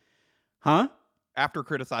writing, huh? After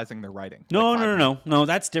criticizing their writing, no,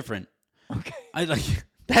 that's different. Okay,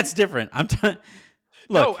 that's different. no,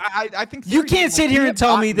 Look, I think you can't sit here and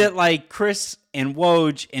tell me that like Chris and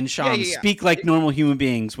Woj and Sean speak like normal human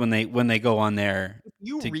beings when they go on there.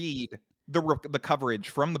 Read the coverage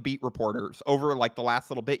from the beat reporters over like the last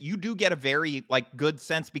little bit, you do get a very like good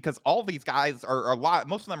sense, because all these guys are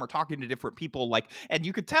most of them are talking to different people, like, and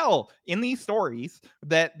you could tell in these stories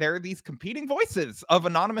that there are these competing voices of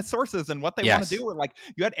anonymous sources and what they want to do. Or like,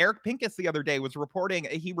 you had Eric Pincus the other day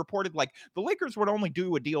he reported like the Lakers would only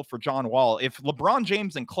do a deal for John Wall if LeBron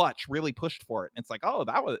James and Clutch really pushed for it. And it's like, oh,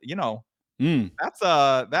 that was,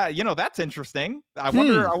 that's interesting. I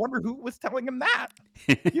wonder who was telling him that.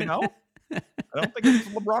 I don't think it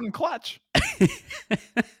was LeBron and Clutch.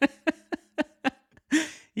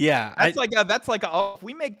 Yeah, that's like if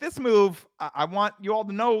we make this move, I want you all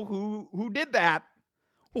to know who did that.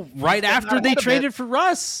 Right after they traded for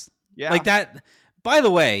Russ. Yeah, like that. By the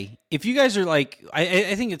way, if you guys are like,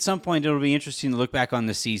 I think at some point it'll be interesting to look back on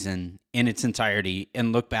the season in its entirety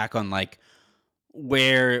and look back on like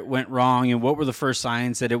where it went wrong and what were the first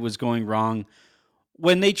signs that it was going wrong.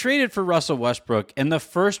 When they traded for Russell Westbrook, and the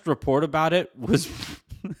first report about it was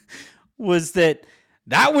that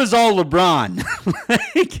was all LeBron.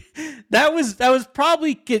 Like, that was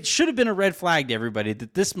probably, it should have been a red flag to everybody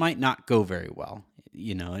that this might not go very well.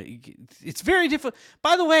 It's very difficult.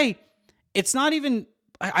 By the way, it's not even.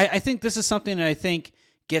 I think this is something that I think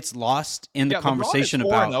gets lost in the conversation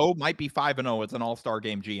about. 4-0, might be 5-0 as an All-Star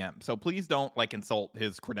Game GM. So please don't like insult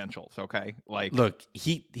his credentials, okay? Like, look,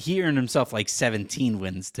 he earned himself like 17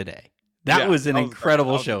 wins today. That was an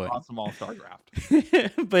incredible showing. Awesome All-Star draft.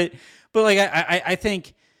 but like I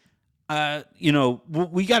think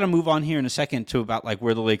we got to move on here in a second to about like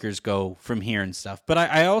where the Lakers go from here and stuff. But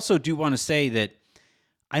I also do want to say that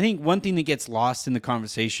I think one thing that gets lost in the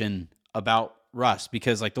conversation about Russ,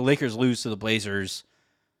 because like the Lakers lose to the Blazers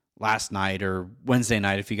last night or Wednesday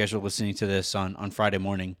night, if you guys are listening to this on Friday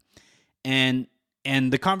morning. And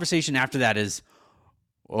the conversation after that is,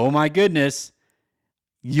 oh my goodness,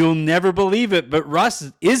 you'll never believe it, but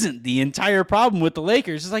Russ isn't the entire problem with the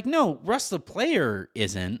Lakers. It's like, no, Russ the player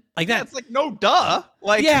isn't. Like that. It's like, no, duh.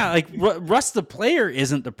 Like, yeah, like Russ the player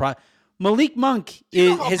isn't the problem. Malik Monk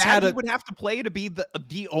has had he would have to play to be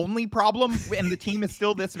the only problem, and the team is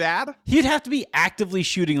still this bad. He'd have to be actively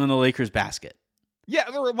shooting on the Lakers basket. Yeah,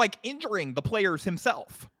 or like injuring the players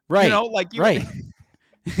himself. Right. Right.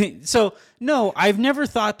 So no, I've never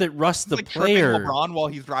thought that Russ the like player LeBron while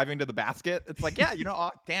he's driving to the basket. It's like, yeah,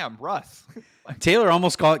 damn, Russ. Taylor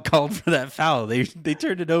almost called for that foul. They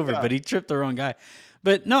turned it over, but he tripped the wrong guy.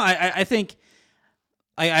 But no, I think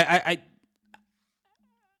I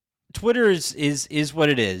Twitter is what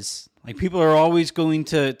it is. Like, people are always going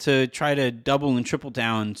to try to double and triple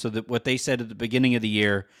down so that what they said at the beginning of the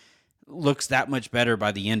year looks that much better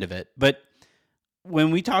by the end of it. But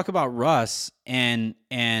when we talk about Russ and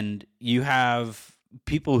you have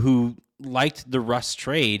people who liked the Russ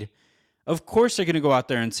trade, of course they're going to go out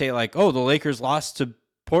there and say like, oh, the Lakers lost to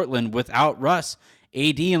Portland without Russ.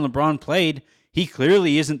 AD and LeBron played. He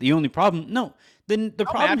clearly isn't the only problem. No, Then the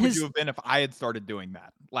How problem mad would is you have been if I had started doing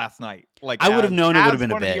that last night? Like I would have known it would have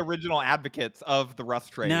been a one of bit. the original advocates of the Russ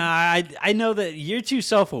trade. Nah, I know that you're too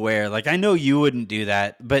self-aware. Like I know you wouldn't do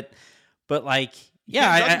that, but like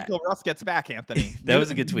yeah, until Russ gets back, Anthony. that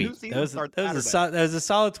was a good tweet. That was a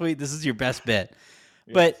solid tweet. This is your best bet.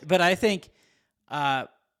 Yes. But I think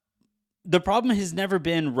the problem has never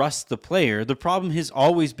been Russ the player. The problem has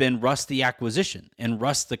always been Russ the acquisition and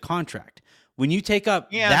Russ the contract. When you take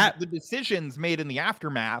up the decisions made in the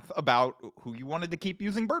aftermath about who you wanted to keep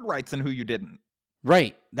using bird rights and who you didn't.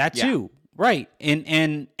 Right. That too. Right.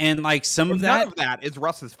 And like some of that. None of that is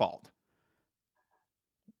Russ's fault.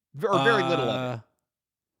 Or very little of it.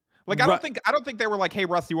 Like I don't think they were like, "Hey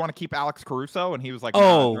Russ, you want to keep Alex Caruso?" And he was like,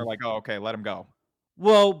 "No." And they're like, "Oh, okay, let him go."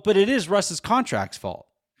 Well, but it is Russ's contract's fault.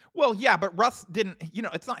 Well, yeah, but Russ didn't,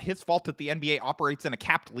 it's not his fault that the NBA operates in a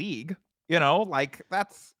capped league. Like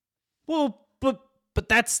that's well, but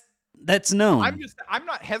that's known. I'm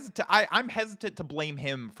not hesitant. I'm hesitant to blame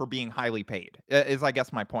him for being highly paid, is I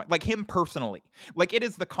guess my point. Like him personally. Like it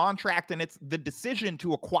is the contract and it's the decision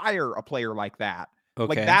to acquire a player like that. Okay.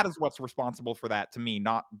 Like that is what's responsible for that to me,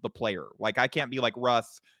 not the player. Like I can't be like,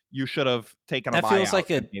 Russ, you should have taken a buyout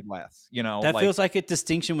and made less. That feels like a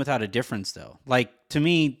distinction without a difference, though. Like to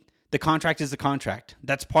me, the contract is the contract.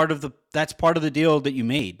 That's part of the deal that you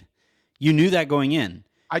made. You knew that going in.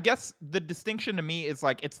 I guess the distinction to me is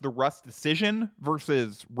like it's the Russ decision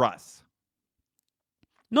versus Russ.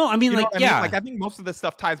 No, I mean, Like I think most of this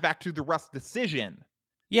stuff ties back to the Russ decision.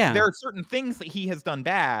 Yeah. There are certain things that he has done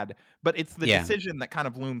bad, but it's the decision that kind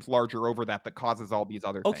of looms larger over that causes all these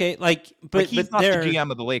other things. Okay, but he's not the GM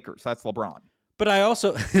of the Lakers. That's LeBron. But I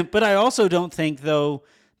also don't think though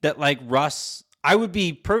that like Russ, I would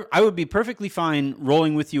be perfectly fine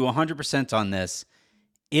rolling with you 100% on this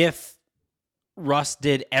if Russ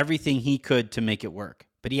did everything he could to make it work,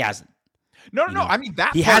 but he hasn't. No. I mean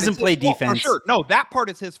that he hasn't played defense. For sure. No, that part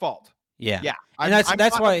is his fault. Yeah. And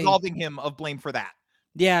that's why absolving him of blame for that.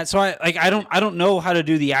 Yeah, so I don't know how to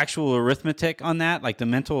do the actual arithmetic on that, like the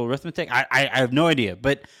mental arithmetic. I have no idea,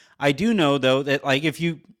 but I do know though that like if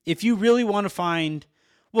you really want to find,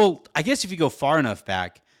 well, I guess if you go far enough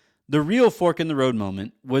back, the real fork in the road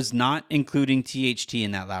moment was not including THT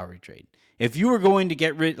in that Lowry trade. If you were going to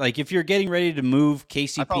get rid, like if you're getting ready to move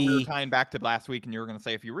KCP, I thought we were tying back to last week, and you were going to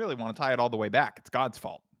say if you really want to tie it all the way back, it's God's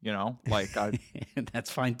fault.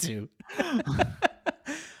 That's fine too.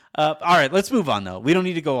 All right, let's move on though. We don't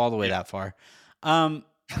need to go all the way that far.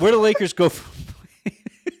 Where do Lakers go from?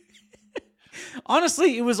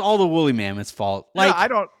 Honestly, it was all the woolly mammoth's fault. Like I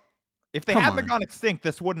don't. If they hadn't gone extinct,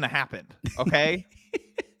 this wouldn't have happened. Okay.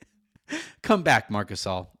 Come back, Marc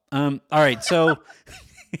Gasol. All right, so.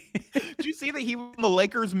 Did you see that he was in the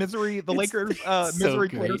Lakers misery Twitter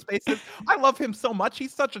spaces? I love him so much.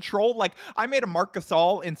 He's such a troll. Like I made a Marc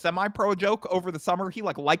Gasol in semi-pro joke over the summer. He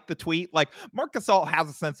liked the tweet. Like Marc Gasol has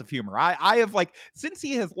a sense of humor. I have since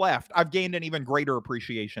he has left, I've gained an even greater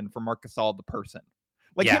appreciation for Marc Gasol the person.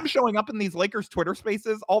 Him showing up in these Lakers Twitter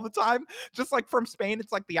spaces all the time, just like from Spain,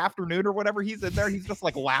 it's like the afternoon or whatever. He's in there. He's just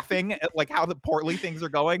laughing at how the poorly things are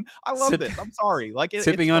going. I love this. I'm sorry.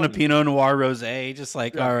 Sipping on a Pinot Noir rosé, just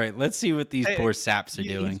all right, let's see what these poor saps are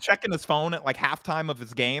doing. He's checking his phone at halftime of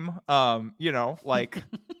his game.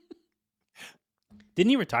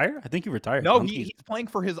 Didn't he retire? I think he retired. No, he's playing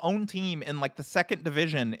for his own team in the second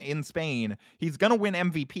division in Spain. He's going to win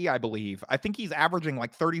MVP, I believe. I think he's averaging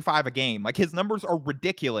 35 a game. His numbers are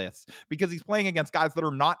ridiculous because he's playing against guys that are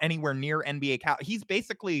not anywhere near NBA He's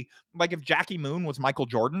basically if Jackie Moon was Michael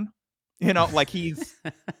Jordan,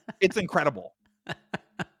 it's incredible.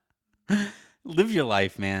 Live your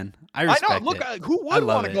life, man. I respect know. Look, it. Who would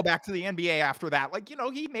want to go back to the NBA after that?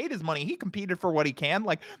 He made his money. He competed for what he can.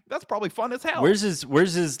 That's probably fun as hell. Where's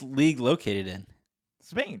his league located in?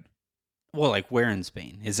 Spain. Well, where in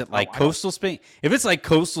Spain? Is it coastal Spain? If it's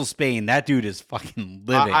coastal Spain, that dude is fucking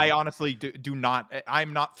living. I honestly do not.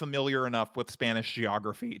 I'm not familiar enough with Spanish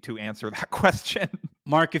geography to answer that question.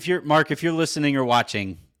 Mark, if you're listening or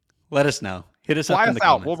watching, let us know. Hit us Fly up in us the out.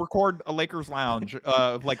 comments. We'll record a Lakers Lounge,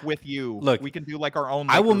 with you. Look, we can do our own.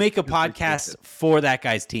 I will make a podcast for that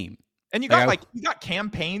guy's team. And you got you got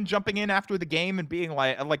campaign jumping in after the game and being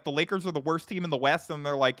like the Lakers are the worst team in the West, and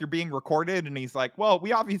they're you're being recorded, and he's like, well,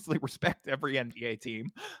 we obviously respect every NBA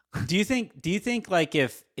team. Do you think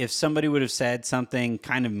if somebody would have said something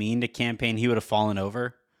kind of mean to campaign, he would have fallen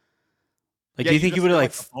over? Do you think he would have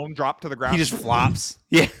the phone dropped to the ground? He just flops.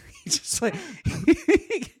 Yeah, he's just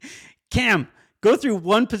Cam, go through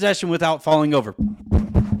one possession without falling over.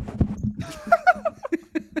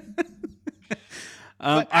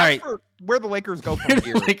 All right. Where the Lakers go from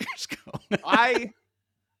here? Lakers go?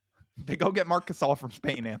 They go get Marc Gasol from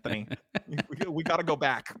Spain, Anthony. We got to go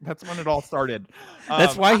back. That's when it all started.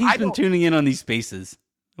 That's why he's I been don't- tuning in on these spaces.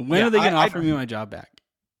 When Yeah, are they going to I offer me my job back?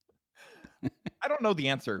 I don't know the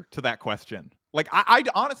answer to that question. Like, I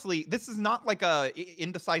honestly, this is not like a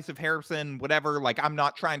indecisive Harrison, whatever. Like, I'm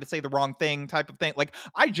not trying to say the wrong thing type of thing. Like,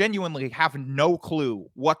 I genuinely have no clue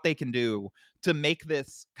what they can do to make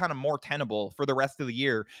this kind of more tenable for the rest of the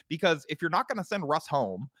year. Because if you're not going to send Russ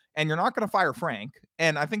home and you're not going to fire Frank,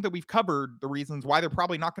 and I think that we've covered the reasons why they're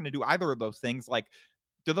probably not going to do either of those things. Like,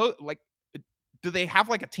 do they have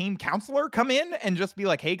like a team counselor come in and just be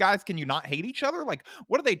like, hey guys, can you not hate each other? Like,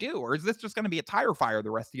 what do they do? Or is this just going to be a tire fire the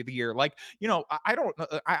rest of the year? Like, I don't know.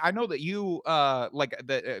 I know that you,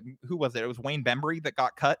 who was it? It was Wayne Bembry that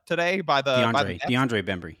got cut today by the DeAndre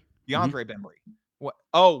Bembry. DeAndre Bembry. What?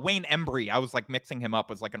 Oh, Wayne Embry. I was like mixing him up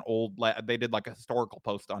as like an old, they did like a historical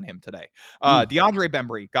post on him today. DeAndre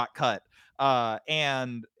Bembry got cut.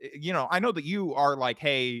 And I know that you are like,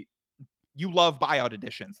 hey, you love buyout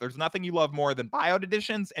editions. There's nothing you love more than buyout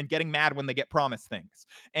editions and getting mad when they get promised things.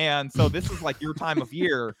 And so this is like your time of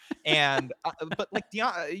year. And but like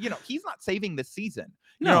he's not saving this season.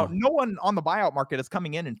 No. No one on the buyout market is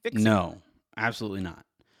coming in and fixing. No, absolutely not.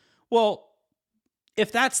 Well,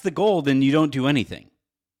 if that's the goal, then you don't do anything.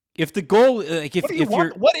 If the goal, like if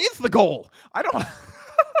you're, what is the goal? I don't.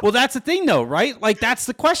 Well, that's the thing, though, right? Like that's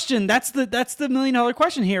the question. That's the $1 million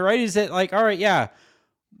question here, right? Is it like, all right, yeah.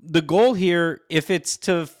 The goal here, if it's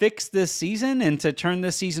to fix this season and to turn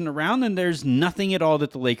this season around, then there's nothing at all that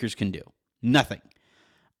the Lakers can do. Nothing.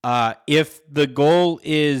 If the goal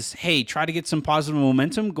is, hey, try to get some positive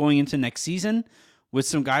momentum going into next season with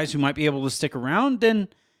some guys who might be able to stick around, then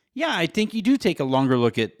yeah, I think you do take a longer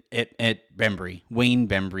look at Bembry, Wayne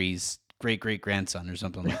Bembry's great-great-grandson or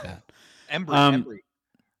something like that.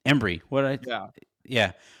 Embry.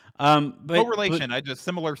 Yeah. But no relation. I just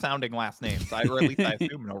similar sounding last names. Or at least I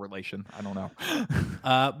assume no relation. I don't know.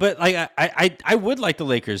 But like I would like the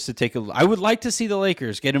Lakers to I would like to see the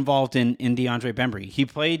Lakers get involved in DeAndre Bembry.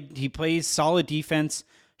 He plays solid defense,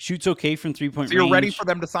 shoots okay from 3-point range. So you're ready for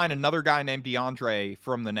them to sign another guy named DeAndre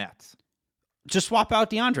from the Nets? Just swap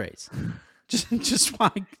out DeAndre's. just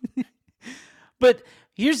swap. But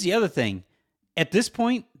here's the other thing. At this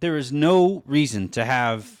point, there is no reason to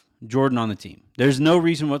have Jordan on the team. There's no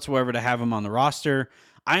reason whatsoever to have him on the roster.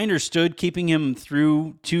 I understood keeping him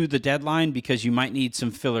through to the deadline because you might need some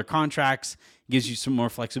filler contracts. Gives you some more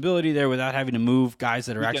flexibility there without having to move guys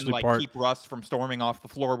that are actually can, keep Russ from storming off the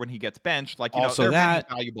floor when he gets benched. Like, also they're that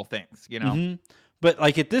valuable things, Mm-hmm. But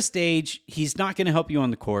like at this stage, he's not going to help you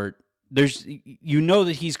on the court.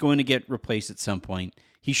 That he's going to get replaced at some point.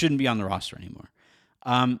 He shouldn't be on the roster anymore.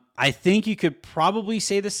 I think you could probably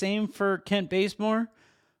say the same for Kent Bazemore.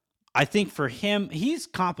 I think for him, he's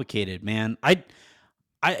complicated, man.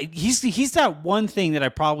 He's that one thing that I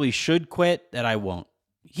probably should quit that I won't.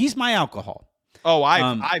 He's my alcohol. Oh,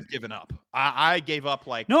 I've given up. I gave up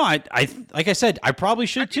like like I said, I probably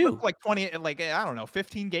should too. Like 20, like I don't know,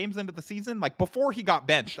 15 games into the season. Like before he got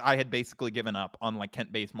benched, I had basically given up on like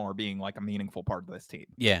Kent Bazemore being like a meaningful part of this team.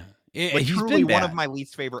 Yeah, he's truly one of my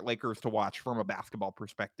least favorite Lakers to watch from a basketball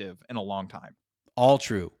perspective in a long time. All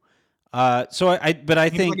true. I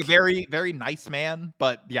think like a very, very nice man,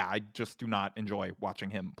 but yeah, I just do not enjoy watching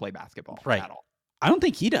him play basketball at all. I don't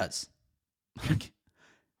think he does.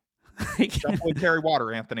 Jump wood, carry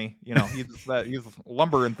water, Anthony. He's a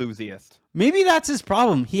lumber enthusiast. Maybe that's his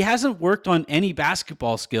problem. He hasn't worked on any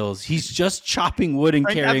basketball skills. He's just chopping wood and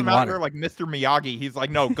carrying water. Like Mr. Miyagi. He's like,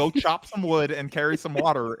 no, go chop some wood and carry some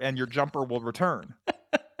water, and your jumper will return.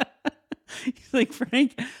 He's like,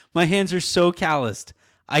 Frank, my hands are so calloused.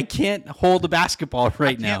 I can't hold a basketball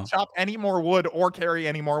right now. I can't chop any more wood or carry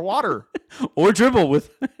any more water. Or dribble with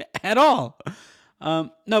at all. No,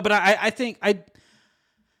 but I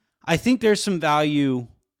think there's some value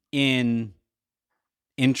in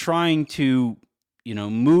trying to,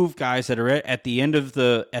 move guys that are at the end of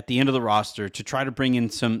the roster to try to bring in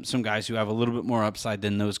some guys who have a little bit more upside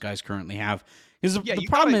than those guys currently have. Because the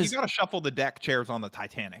problem is you got to shuffle the deck chairs on the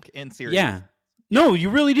Titanic in series. Yeah. No, you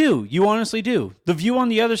really do. You honestly do. The view on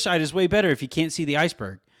the other side is way better if you can't see the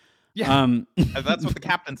iceberg. Yeah, that's what the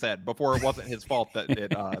captain said before. It wasn't his fault that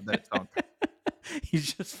it sunk.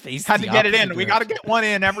 He's just had to get it in. Direction. We got to get one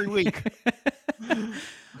in every week.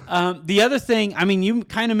 The other thing, I mean, you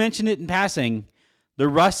kind of mentioned it in passing. The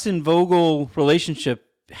Russ and Vogel relationship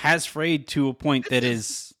has frayed to a point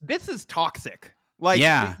this is toxic. Like,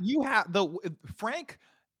 yeah, you have Frank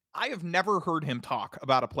I have never heard him talk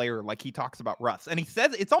about a player like he talks about Russ. And he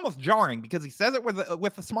says it's almost jarring because he says it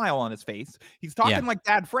with a smile on his face. He's talking Yeah. like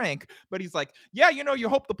Dad Frank, but he's like, yeah, you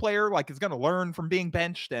hope the player like is going to learn from being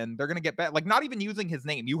benched and they're going to get better. Like not even using his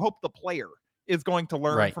name. You hope the player is going to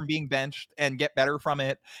learn Right. from being benched and get better from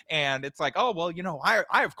it. And it's like, oh, well,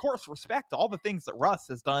 I of course respect all the things that Russ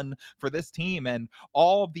has done for this team and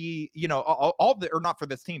all the, all the, or not for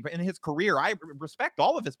this team, but in his career, I respect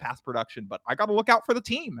all of his past production, but I got to look out for the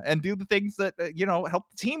team and do the things that, help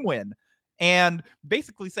the team win. And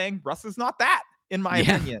basically saying Russ is not that, in my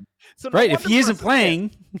opinion. So no right. If he isn't Russ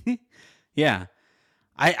playing, yeah.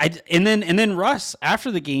 And then Russ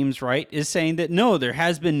after the games, right, is saying that no, there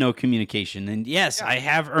has been no communication, and yes, I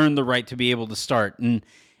have earned the right to be able to start, and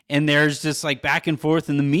there's just like back and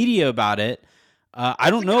forth in the media about it.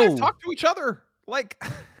 I don't know. Guys talk to each other like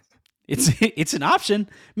it's an option.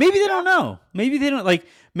 Maybe they don't know. Maybe they don't like.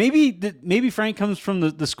 Maybe Frank comes from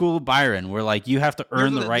the school of Byron, where like you have to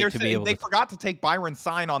earn the right to be able. They forgot to take Byron's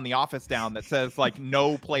sign on the office down that says like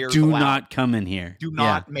no players do allowed. not come in here. Do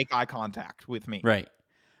not make eye contact with me. Right.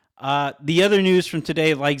 The other news from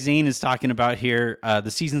today, like Zane is talking about here,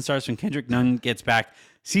 the season starts when Kendrick Nunn gets back.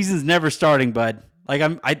 Season's never starting, bud.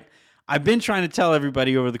 Like I've been trying to tell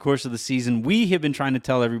everybody over the course of the season. We have been trying to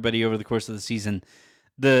tell everybody over the course of the season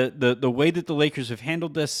the way that the Lakers have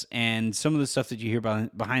handled this and some of the stuff that you hear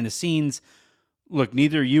about behind the scenes. Look,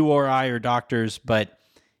 neither you or I are doctors, but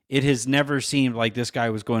it has never seemed like this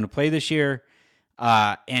guy was going to play this year.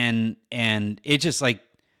 And it just like.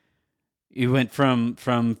 It went from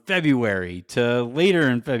February to later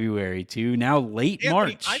in February to now late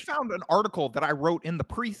March. I found an article that I wrote in the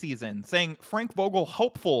preseason saying Frank Vogel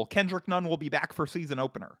hopeful Kendrick Nunn will be back for season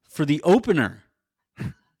opener. For the opener.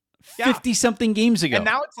 50-something games ago. And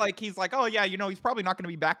now it's like, he's like, oh, yeah, he's probably not going to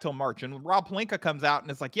be back till March. And Rob Pelinka comes out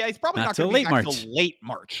and it's like, yeah, he's probably not going to be back till late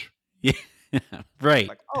March. Yeah, right.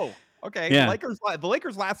 Like, oh, okay. Yeah. The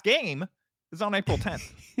Lakers' last game is on April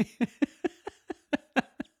 10th.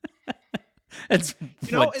 It's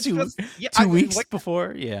it's just, 2 weeks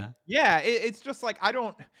before. Yeah. Yeah. It's just like,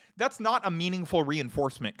 that's not a meaningful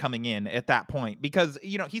reinforcement coming in at that point because,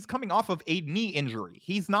 he's coming off of a knee injury.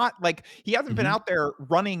 He's not like, he hasn't been out there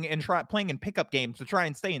running and playing in pickup games to try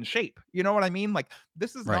and stay in shape. You know what I mean? Like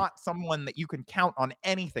this is not someone that you can count on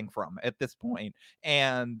anything from at this point.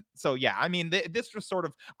 And so, yeah, I mean, this just sort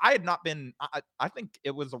of, I had not been, I think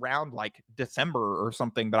it was around like December or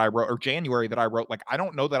something that I wrote, or January that I wrote, like, I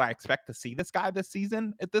don't know that I expect to see this guy this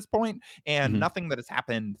season at this point. And nothing that has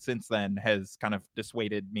happened since then has kind of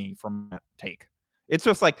dissuaded me from that take. It's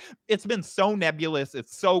just like, it's been so nebulous.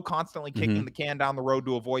 It's so constantly kicking the can down the road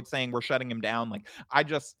to avoid saying we're shutting him down. Like, I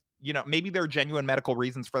just, maybe there are genuine medical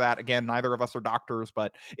reasons for that. Again, neither of us are doctors,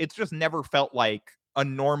 but it's just never felt like a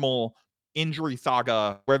normal injury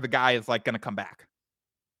saga where the guy is like going to come back.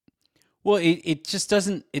 Well, it just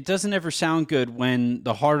doesn't ever sound good when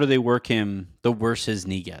the harder they work him, the worse his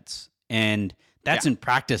knee gets. And that's in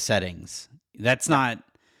practice settings. That's not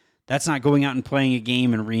going out and playing a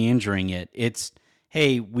game and re-injuring it. It's,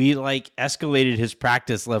 hey, we like escalated his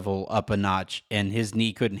practice level up a notch and his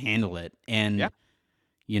knee couldn't handle it. And,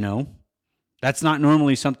 that's not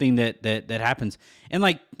normally something that happens. And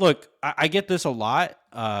like, look, I get this a lot,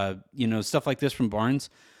 stuff like this from Barnes,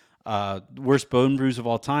 worst bone bruise of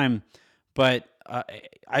all time. But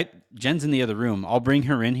Jen's in the other room. I'll bring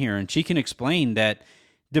her in here and she can explain that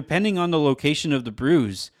depending on the location of the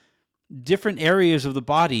bruise, different areas of the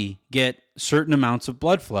body get certain amounts of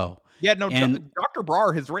blood flow. Yeah, no, Dr.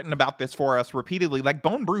 Brar has written about this for us repeatedly. Like,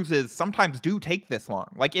 bone bruises sometimes do take this long.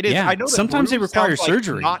 Like, it is, I know that sometimes they require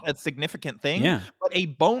surgery. Like not a significant thing, but a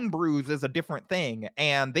bone bruise is a different thing,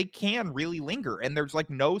 and they can really linger. And there's like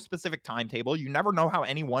no specific timetable. You never know how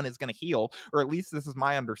anyone is going to heal, or at least this is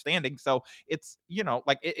my understanding. So it's,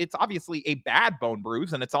 it's obviously a bad bone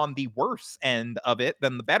bruise, and it's on the worse end of it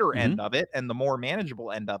than the better end of it, and the more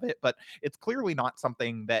manageable end of it. But it's clearly not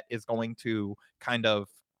something that is going to kind of,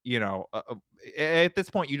 at this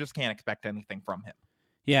point, you just can't expect anything from him.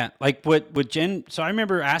 Yeah, like what Jen. So I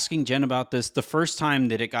remember asking Jen about this the first time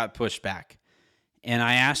that it got pushed back, and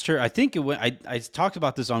I asked her. I think I talked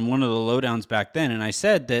about this on one of the lowdowns back then, and I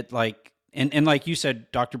said that like, and like you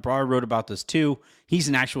said, Dr. Brar wrote about this too. He's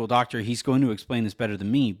an actual doctor. He's going to explain this better than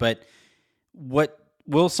me. But what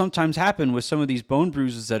will sometimes happen with some of these bone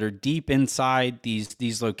bruises that are deep inside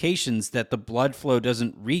these locations that the blood flow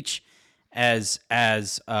doesn't reach as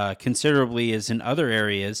considerably as in other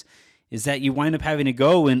areas, is that you wind up having to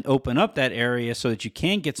go and open up that area so that you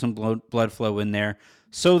can get some blood flow in there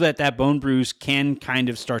so that bone bruise can kind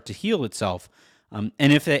of start to heal itself. And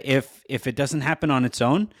if it doesn't happen on its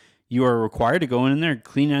own, you are required to go in there and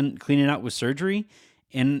clean it out with surgery.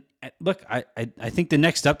 And look, I think the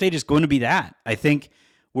next update is going to be that. I think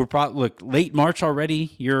we're probably late March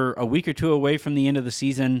already. You're a week or two away from the end of the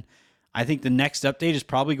season. I think the next update is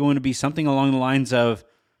probably going to be something along the lines of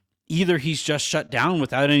either he's just shut down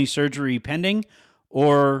without any surgery pending,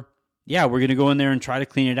 or we're going to go in there and try to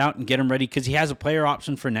clean it out and get him ready because he has a player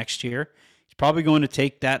option for next year. He's probably going to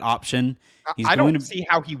take that option. I don't see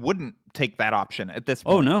how he wouldn't take that option at this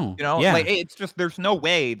point. Oh, no. You know, like, it's just there's no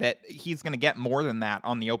way that he's going to get more than that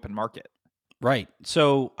on the open market. Right.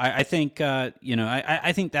 So I think,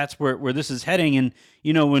 I think that's where this is heading. And,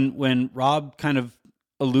 when Rob kind of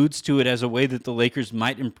alludes to it as a way that the Lakers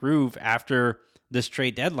might improve after this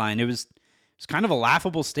trade deadline, it's kind of a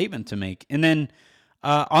laughable statement to make. And then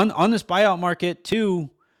on this buyout market too,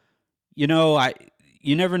 you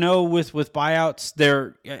never know with buyouts.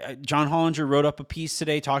 John Hollinger wrote up a piece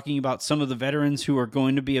today talking about some of the veterans who are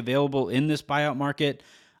going to be available in this buyout market.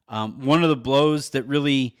 One of the blows that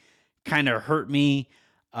really kind of hurt me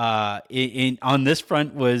on this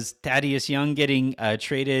front was Thaddeus Young getting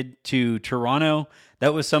traded to Toronto.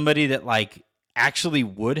 That was somebody that actually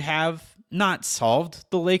would have not solved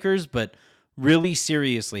the Lakers, but really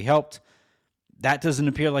seriously helped. That doesn't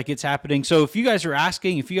appear like it's happening. So if you guys are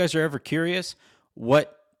asking, if you guys are ever curious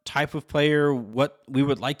what type of player, what we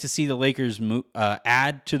would like to see the Lakers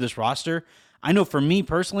add to this roster, I know for me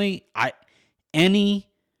personally, any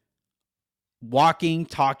walking,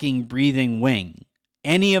 talking, breathing wing,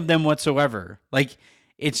 any of them whatsoever. The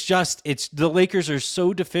Lakers are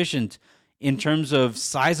so deficient in terms of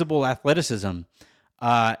sizable athleticism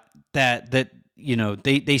that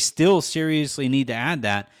they still seriously need to add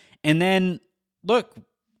that. And then look,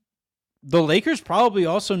 the Lakers probably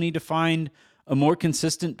also need to find a more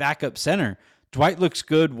consistent backup center. Dwight looks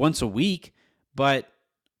good once a week, but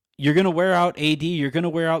you're going to wear out AD, you're going to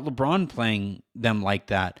wear out LeBron playing them like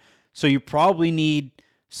that. So you probably need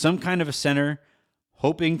some kind of a center,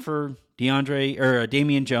 hoping for DeAndre or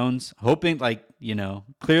Damian Jones, hoping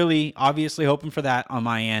clearly, obviously hoping for that on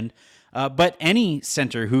my end. But any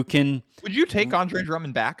center who can. Would you take Andre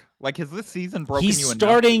Drummond back? Has this season broken you enough? He's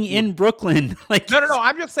starting in Brooklyn. No.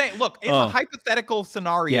 I'm just saying. Look, in a hypothetical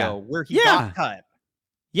scenario where he got cut.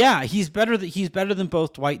 Yeah, he's better than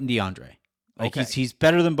both Dwight and DeAndre. He's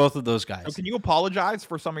better than both of those guys. So can you apologize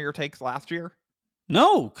for some of your takes last year?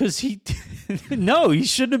 No, because he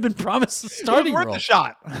shouldn't have been promised the starting role. Worth a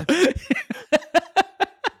shot.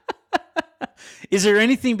 Is there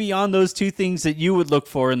anything beyond those two things that you would look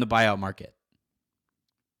for in the buyout market?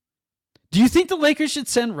 Do you think the Lakers should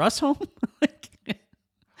send Russ home?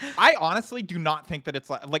 I honestly do not think that it's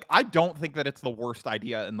I don't think that it's the worst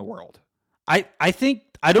idea in the world. I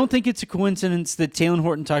don't think it's a coincidence that Talen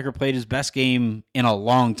Horton-Tucker played his best game in a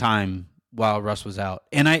long time while Russ was out.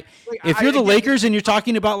 And if you're the Lakers and you're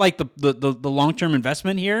talking about the long-term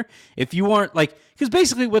investment here, if you aren't because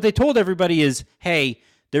basically what they told everybody is, hey,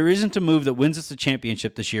 there isn't a move that wins us a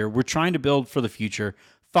championship this year. We're trying to build for the future.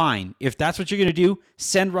 Fine. If that's what you're going to do,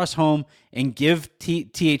 send Russ home and give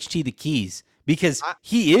THT the keys because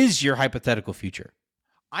he is your hypothetical future.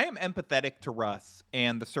 I am empathetic to Russ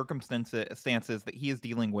and the circumstances that he is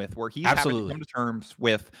dealing with, where he's Absolutely having to come to terms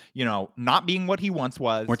with, not being what he once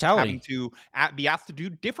was, mortality, having to be asked to do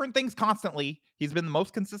different things constantly. He's been the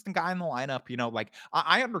most consistent guy in the lineup.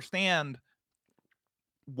 I understand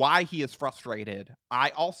why he is frustrated.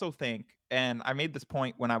 I also think, and I made this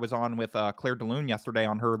point when I was on with Claire DeLune yesterday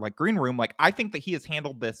on her green room, I think that he has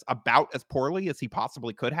handled this about as poorly as he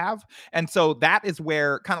possibly could have. And so that is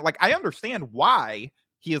where kind of I understand why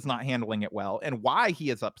he is not handling it well and why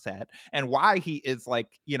he is upset and why he is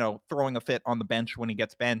throwing a fit on the bench when he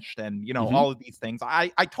gets benched and, all of these things. I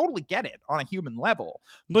totally get it on a human level.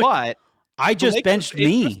 Look, but I just benched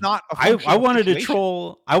me. I wanted to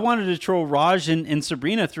troll. I wanted to troll Raj and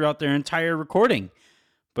Sabrina throughout their entire recording,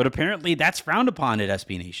 but apparently that's frowned upon at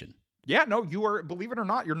SB Nation. Yeah, no, you are. Believe it or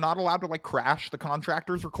not, you're not allowed to crash the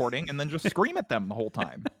contractor's recording and then just scream at them the whole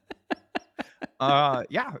time.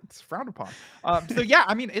 Yeah, it's frowned upon. So yeah,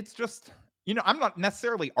 I mean, it's just I'm not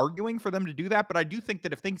necessarily arguing for them to do that, but I do think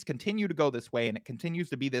that if things continue to go this way and it continues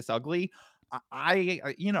to be this ugly, I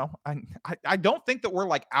don't think that we're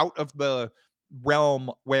out of the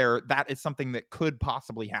realm where that is something that could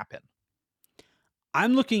possibly happen.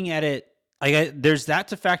 I'm looking at it there's that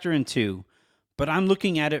to factor in too, but I'm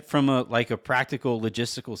looking at it from a practical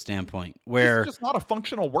logistical standpoint where it's just not a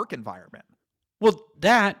functional work environment. Well,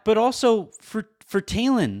 that, but also for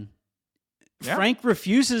Talen, Frank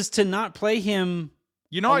refuses to not play him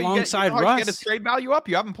alongside Russ. You get his trade value up.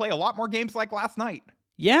 You have him play a lot more games like last night.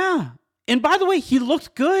 Yeah. And by the way, he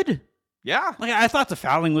looked good. Yeah. Like, I thought the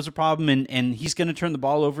fouling was a problem, and he's going to turn the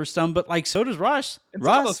ball over some, but like, so does Russ. And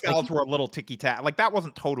some of those Like, fouls were a little ticky-tack. Like, that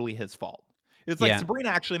wasn't totally his fault. It's like yeah, Sabrina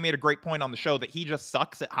actually made a great point on the show that he just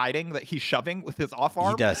sucks at hiding that he's shoving with his off he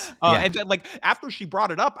arm. does. Yeah. And then, like, after she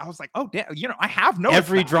brought it up, I was like, oh, damn, I have noticed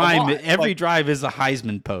Every that a lot. Like, drive is a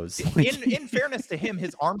Heisman pose. in fairness to him,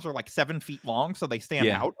 his arms are like 7 feet long, so they stand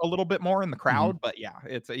out a little bit more in the crowd. But yeah,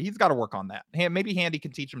 he's got to work on that. Maybe Handy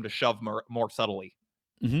can teach him to shove more subtly.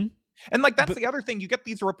 Mm-hmm. And like that's the other thing. You get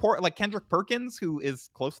these like Kendrick Perkins, who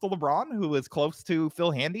is close to LeBron, who is close to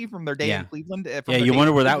Phil Handy from their day in Cleveland. You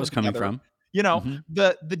wonder where that was coming from.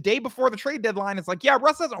 The day before the trade deadline is like, yeah,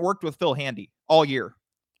 Russ hasn't worked with Phil Handy all year.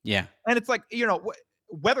 Yeah. And it's like,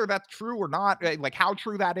 whether that's true or not, like how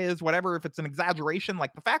true that is, whatever, if it's an exaggeration,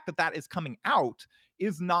 like the fact that is coming out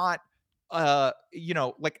is not,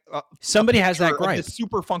 somebody has that gripe. This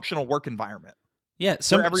super functional work environment. Yeah.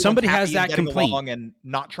 Somebody has that complaint and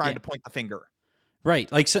not trying to point the finger.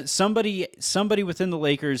 Right. Like somebody within the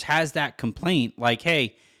Lakers has that complaint. Like,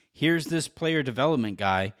 hey, here's this player development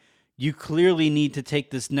guy. You clearly need to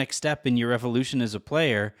take this next step in your evolution as a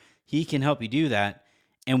player. He can help you do that.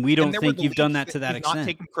 And we don't think you've done that to that extent. Not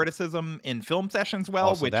taking criticism in film sessions well,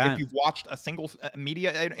 Also which that. If you've watched a single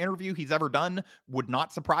media interview he's ever done would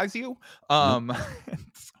not surprise you.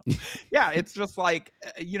 Yeah, it's just like,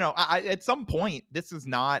 at some point, this is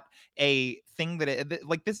not a thing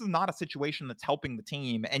like this is not a situation that's helping the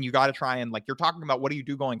team. And you got to try and, like, you're talking about what do you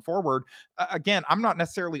do going forward? Again, I'm not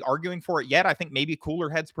necessarily arguing for it yet. I think maybe cooler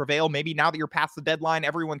heads prevail. Maybe now that you're past the deadline,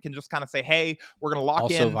 everyone can just kind of say, hey, we're going to lock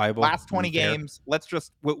also in viable, last 20 games. Let's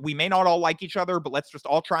just, we may not all like each other, but let's just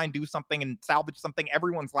all try and do something and salvage something.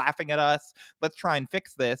 Everyone's laughing at us. Let's try and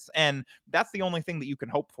fix this. And that's the only thing that you can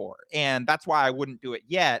hope for. And that's why I wouldn't do it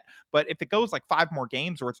yet. But if it goes like 5 more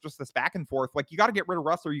games or it's just this back and forth, like, you got to get rid of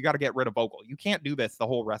Russ or you got to get rid of Vogel. You can't do this the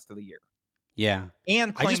whole rest of the year. Yeah.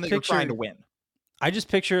 And claim that you're trying to win. I just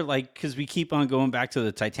picture, like, because we keep on going back to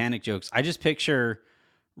the Titanic jokes, I just picture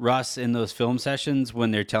Russ in those film sessions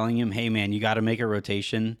when they're telling him, hey, man, you got to make a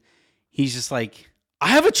rotation. He's just like, I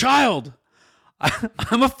have a child.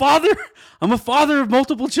 I'm a father. I'm a father of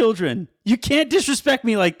multiple children. You can't disrespect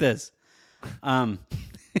me like this. No,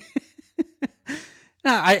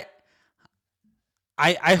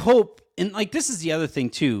 I hope, and like this is the other thing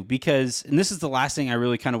too, because, and this is the last thing I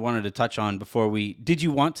really kind of wanted to touch on before did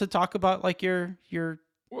you want to talk about like your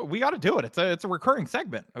Well, we got to do it. It's a recurring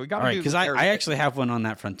segment. We got to do it. Because I actually have one on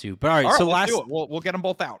that front too. But all right, so let's do it. We'll get them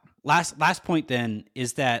both out. Last point then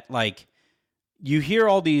is that, like, you hear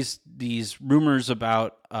all these rumors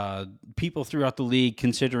about people throughout the league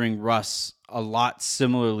considering Russ a lot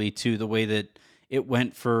similarly to the way that it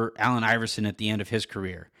went for Allen Iverson at the end of his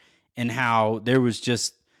career, and how there was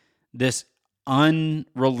just this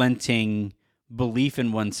unrelenting belief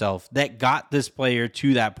in oneself that got this player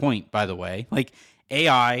to that point, by the way. Like,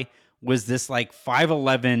 AI was this like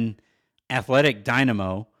 5'11" athletic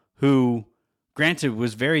dynamo who, granted,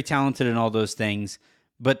 was very talented in all those things,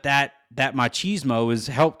 but that machismo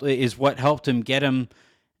is what helped him get him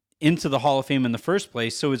into the Hall of Fame in the first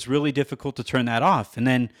place. So it's really difficult to turn that off. And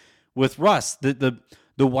then with Russ, the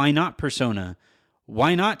why not persona,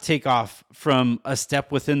 why not take off from a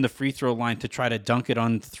step within the free throw line to try to dunk it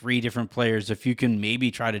on 3 different players if you can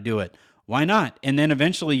maybe try to do it? Why not? And then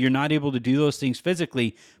eventually you're not able to do those things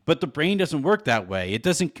physically, but the brain doesn't work that way. It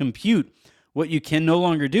doesn't compute what you can no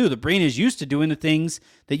longer do. The brain is used to doing the things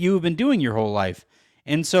that you have been doing your whole life.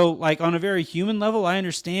 And so, like, on a very human level, I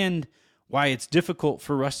understand why it's difficult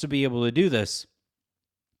for Russ to be able to do this.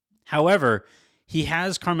 However, he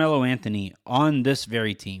has Carmelo Anthony on this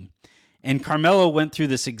very team. And Carmelo went through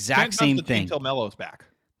this exact same thing. Until Melo's back.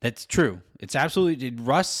 That's true. It's absolutely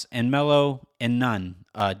Russ and Melo and none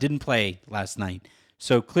didn't play last night.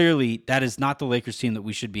 So clearly that is not the Lakers team that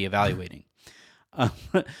we should be evaluating.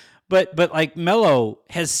 But like, Melo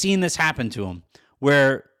has seen this happen to him,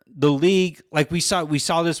 where the league, like we saw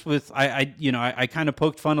this with I kind of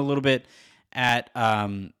poked fun a little bit at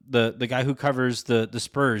the guy who covers the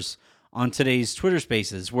Spurs on today's Twitter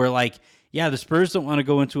Spaces, where, like, yeah, the Spurs don't want to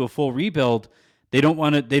go into a full rebuild. They don't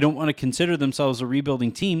want to consider themselves a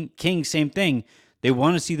rebuilding team. Kings, same thing. They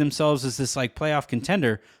want to see themselves as this, like, playoff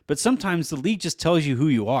contender. But sometimes the league just tells you who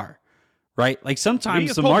you are, right? Like,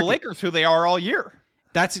 sometimes the market, the Lakers who they are all year.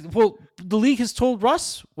 The league has told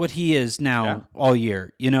Russ what he is now all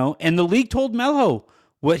year, and the league told Melo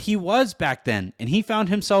what he was back then, and he found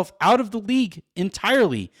himself out of the league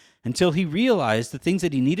entirely until he realized the things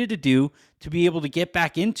that he needed to do to be able to get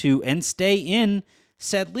back into and stay in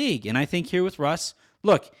said league. And I think here with Russ,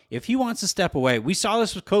 look, if he wants to step away, we saw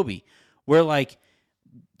this with Kobe, where, like,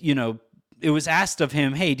 it was asked of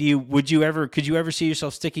him, hey, could you ever see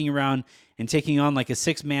yourself sticking around and taking on like a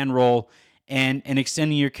 6-man role and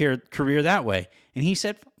extending your career that way? And he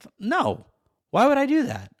said, no. Why would I do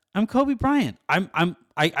that? I'm Kobe Bryant.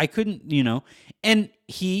 I couldn't, and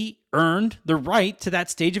he earned the right to that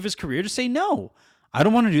stage of his career to say, no, I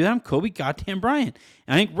don't want to do that. I'm Kobe goddamn Bryant.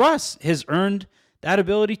 And I think Russ has earned that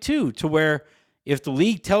ability too, to where if the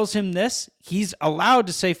league tells him this, he's allowed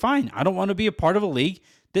to say, fine, I don't want to be a part of a league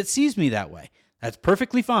that sees me that way. That's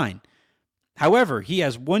perfectly fine. However, he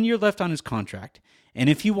has 1 year left on his contract. And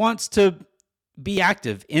if he wants to be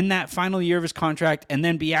active in that final year of his contract and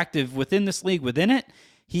then be active within this league within it,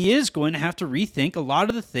 he is going to have to rethink a lot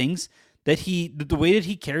of the things that the way that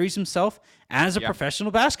he carries himself as a professional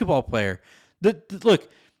basketball player. Look,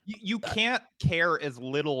 you can't care as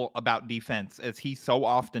little about defense as he so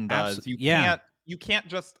often does. You can't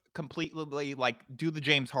just completely like do the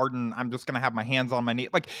James Harden, I'm just going to have my hands on my knee.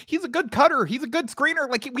 Like, he's a good cutter. He's a good screener.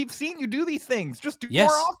 Like, we've seen you do these things. Just do more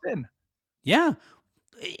often. Yeah.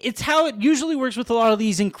 It's how it usually works with a lot of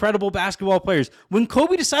these incredible basketball players. When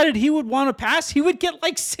Kobe decided he would want to pass, he would get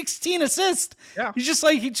like 16 assists. Yeah. He's just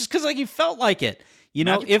because he felt like it.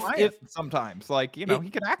 If sometimes like, he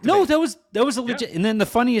could activate. No, that was a legit. And then the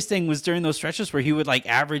funniest thing was during those stretches where he would like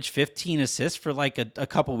average 15 assists for like a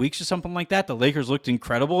couple weeks or something like that. The Lakers looked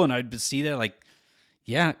incredible, and I'd see that like,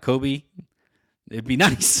 yeah, Kobe, it'd be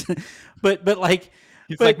nice. but like,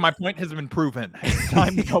 like, my point has been proven. It's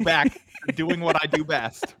time to go back to doing what I do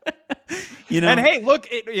best. And hey, look,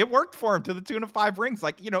 it worked for him to the tune of 5 rings.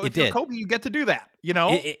 Like, if you're Kobe, you get to do that.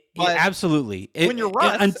 But absolutely. When you're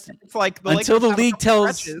Russ, it's like until the league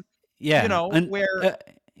tells, stretches, where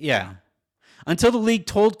until the league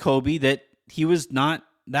told Kobe that he was not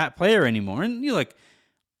that player anymore. And you're like,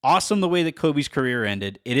 awesome the way that Kobe's career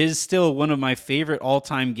ended. It is still one of my favorite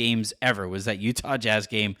all-time games ever, was that Utah Jazz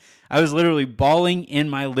game. I was literally bawling in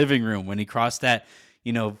my living room when he crossed that,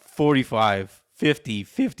 45, 50,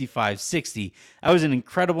 55, 60. That was an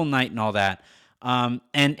incredible night and all that.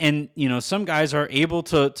 And some guys are able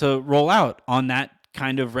to roll out on that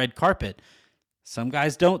kind of red carpet. Some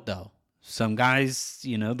guys don't, though. Some guys,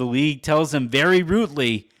 the league tells them very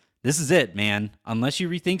rudely, this is it, man. Unless you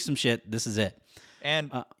rethink some shit, this is it.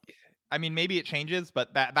 And I mean, maybe it changes,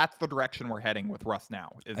 but that's the direction we're heading with Russ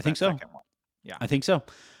now. I think so. Yeah, I think so.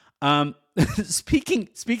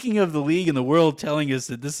 Speaking of the league and the world telling us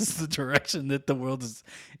that this is the direction that the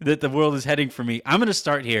world is heading for me, I'm going to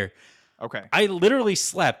start here. Okay. I literally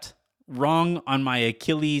slept wrong on my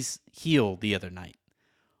Achilles heel the other night.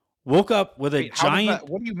 Woke up with a giant.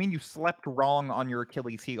 What do you mean you slept wrong on your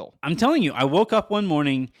Achilles heel? I'm telling you, I woke up one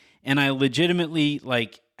morning and I legitimately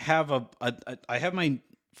like have I have my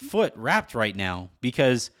foot wrapped right now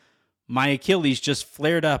because my Achilles just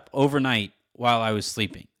flared up overnight while I was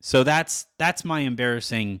sleeping. So that's my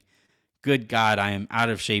embarrassing, good God, I am out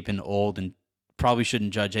of shape and old and probably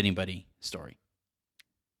shouldn't judge anybody story.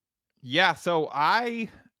 Yeah, so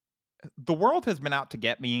the world has been out to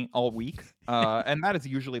get me all week, and that is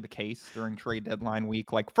usually the case during trade deadline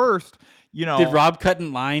week. Like, first, Did Rob cut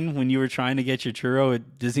in line when you were trying to get your churro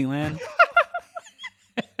at Disneyland?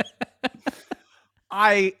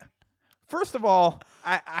 First of all,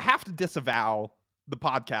 I have to disavow the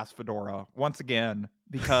podcast fedora once again,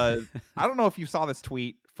 because I don't know if you saw this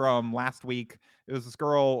tweet from last week. It was this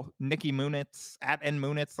girl, Nikki Munitz, at N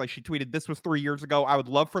Munitz. Like, she tweeted, "This was 3 years ago. I would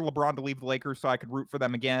love for LeBron to leave the Lakers so I could root for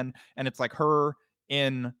them again." And it's like her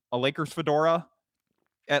in a Lakers fedora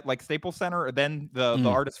at like Staples Center, or then the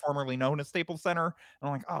artist formerly known as Staples Center. And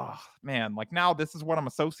I'm like, oh man, like now this is what I'm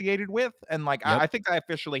associated with. And like, I think I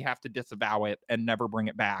officially have to disavow it and never bring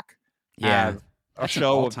it back. Yeah. A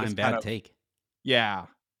show an all-time bad take. Yeah.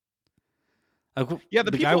 Yeah,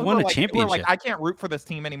 the guy won a championship. Were like, I can't root for this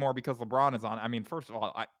team anymore because LeBron is on. I mean, first of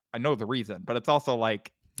all, I know the reason, but it's also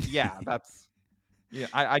like, yeah, that's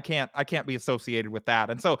I can't be associated with that.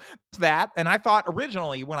 And so that, and I thought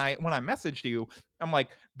originally when I messaged you, I'm like,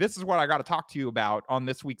 this is what I got to talk to you about on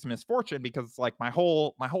this week's misfortune, because it's like my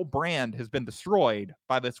whole brand has been destroyed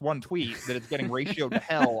by this one tweet that is getting ratioed to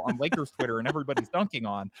hell on Lakers Twitter and everybody's dunking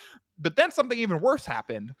on. But then something even worse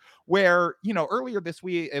happened where, earlier this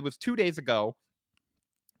week, it was 2 days ago,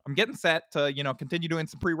 I'm getting set to, continue doing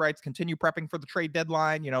some pre-writes, continue prepping for the trade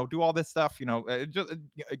deadline, do all this stuff, just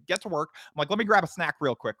get to work. I'm like, let me grab a snack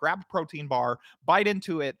real quick, grab a protein bar, bite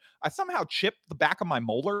into it. I somehow chipped the back of my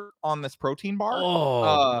molar on this protein bar.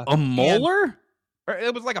 Oh, a molar?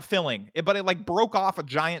 It was like a filling, but it like broke off a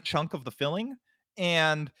giant chunk of the filling.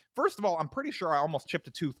 And first of all, I'm pretty sure I almost chipped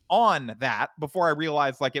a tooth on that before I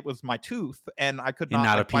realized like it was my tooth and I could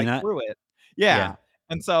not, like, bite through it. Yeah.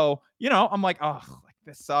 And so, I'm like, oh,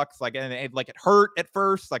 this sucks. Like, and it hurt at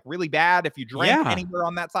first, like really bad. If you drank Yeah. anywhere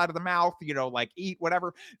on that side of the mouth, like eat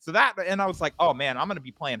whatever. So that, and I was like, oh man, I'm going to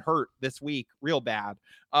be playing hurt this week real bad.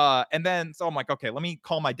 And then, so I'm like, okay, let me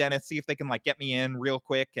call my dentist, see if they can like get me in real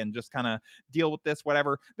quick and just kind of deal with this,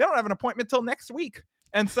 whatever. They don't have an appointment till next week.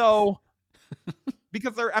 And so,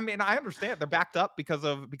 because I understand they're backed up because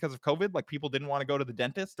of COVID. Like people didn't want to go to the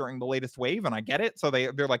dentist during the latest wave, and I get it. So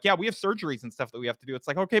they're like, yeah, we have surgeries and stuff that we have to do. It's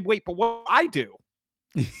like, okay, wait, but what do I do?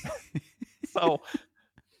 So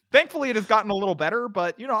thankfully it has gotten a little better,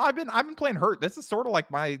 but I've been playing hurt. This is sort of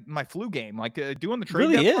like my flu game, like doing the trade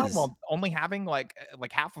really deadline is. while only having like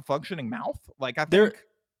half a functioning mouth. Like I There, think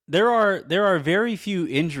there are very few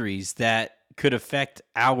injuries that could affect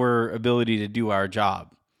our ability to do our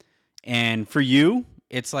job. And for you,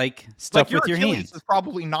 it's like stuff with your Achilles hands. has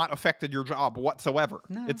probably not affected your job whatsoever.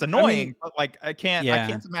 No, It's annoying, I mean, but like I can't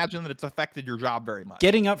yeah. imagine that it's affected your job very much.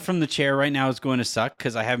 Getting up from the chair right now is going to suck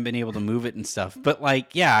because I haven't been able to move it and stuff. But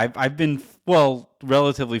like, yeah, I've been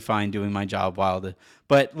relatively fine doing my job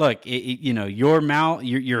but look, your mouth,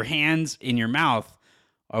 your hands in your mouth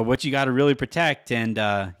are what you got to really protect. And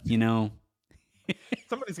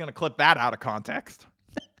Somebody's gonna clip that out of context.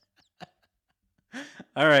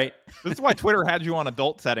 All right. This is why Twitter had you on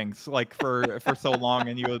adult settings like for so long,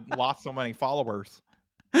 and you had lost so many followers.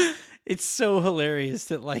 It's so hilarious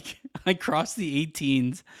that like I crossed the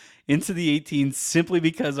 18s into the 18s simply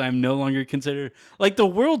because I'm no longer considered like the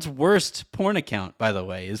world's worst porn account, by the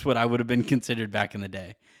way, is what I would have been considered back in the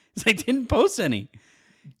day. Because I didn't post any.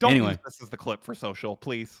 Don't Anyway. use this as the clip for social,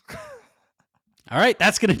 please. All right,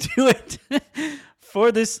 that's going to do it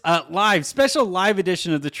for this special live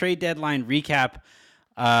edition of the trade deadline recap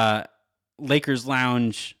Lakers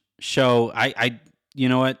Lounge show. You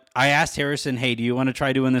know what? I asked Harrison, hey, do you want to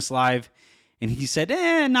try doing this live? And he said,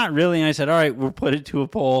 not really. And I said, all right, we'll put it to a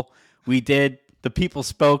poll. We did. The people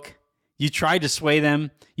spoke. You tried to sway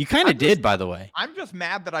them. You kind of did, by the way. I'm just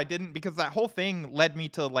mad that I didn't, because that whole thing led me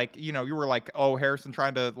to like, you were like, oh, Harrison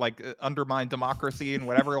trying to like undermine democracy and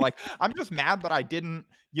whatever. Like, I'm just mad that I didn't,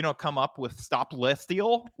 come up with stop list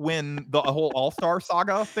deal when the whole All-Star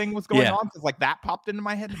saga thing was going on. Cause like that popped into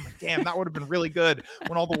my head. And I'm like, damn, that would have been really good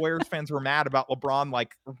when all the Warriors fans were mad about LeBron,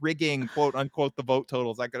 like rigging quote unquote the vote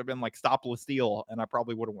totals. That could have been like stop list deal. And I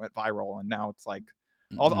probably would have went viral. And now it's like,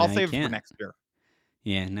 I'll save it for next year.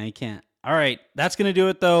 Yeah, now you can't. All right, that's going to do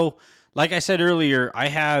it, though. Like I said earlier, I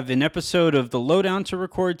have an episode of The Lowdown to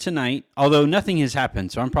record tonight, although nothing has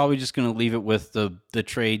happened, so I'm probably just going to leave it with the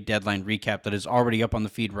trade deadline recap that is already up on the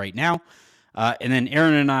feed right now. And then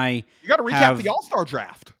Aaron and I You got to recap the All-Star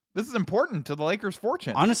draft. This is important to the Lakers'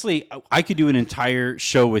 fortune. Honestly, I could do an entire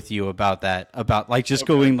show with you about that, about like just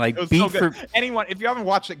going like beat for anyone. If you haven't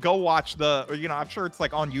watched it, go watch the. I'm sure it's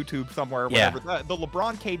like on YouTube somewhere. Or whatever. The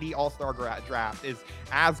LeBron KD All-Star draft is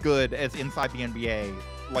as good as Inside the NBA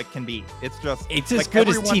like can be. It's as like good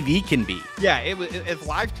as TV can be. Yeah, it's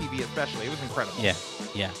live TV especially. It was incredible.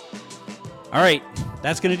 Yeah. All right,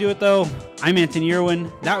 that's going to do it, though. I'm Anthony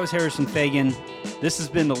Irwin. That was Harrison Fagan. This has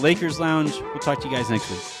been the Lakers Lounge. We'll talk to you guys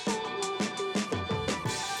next week.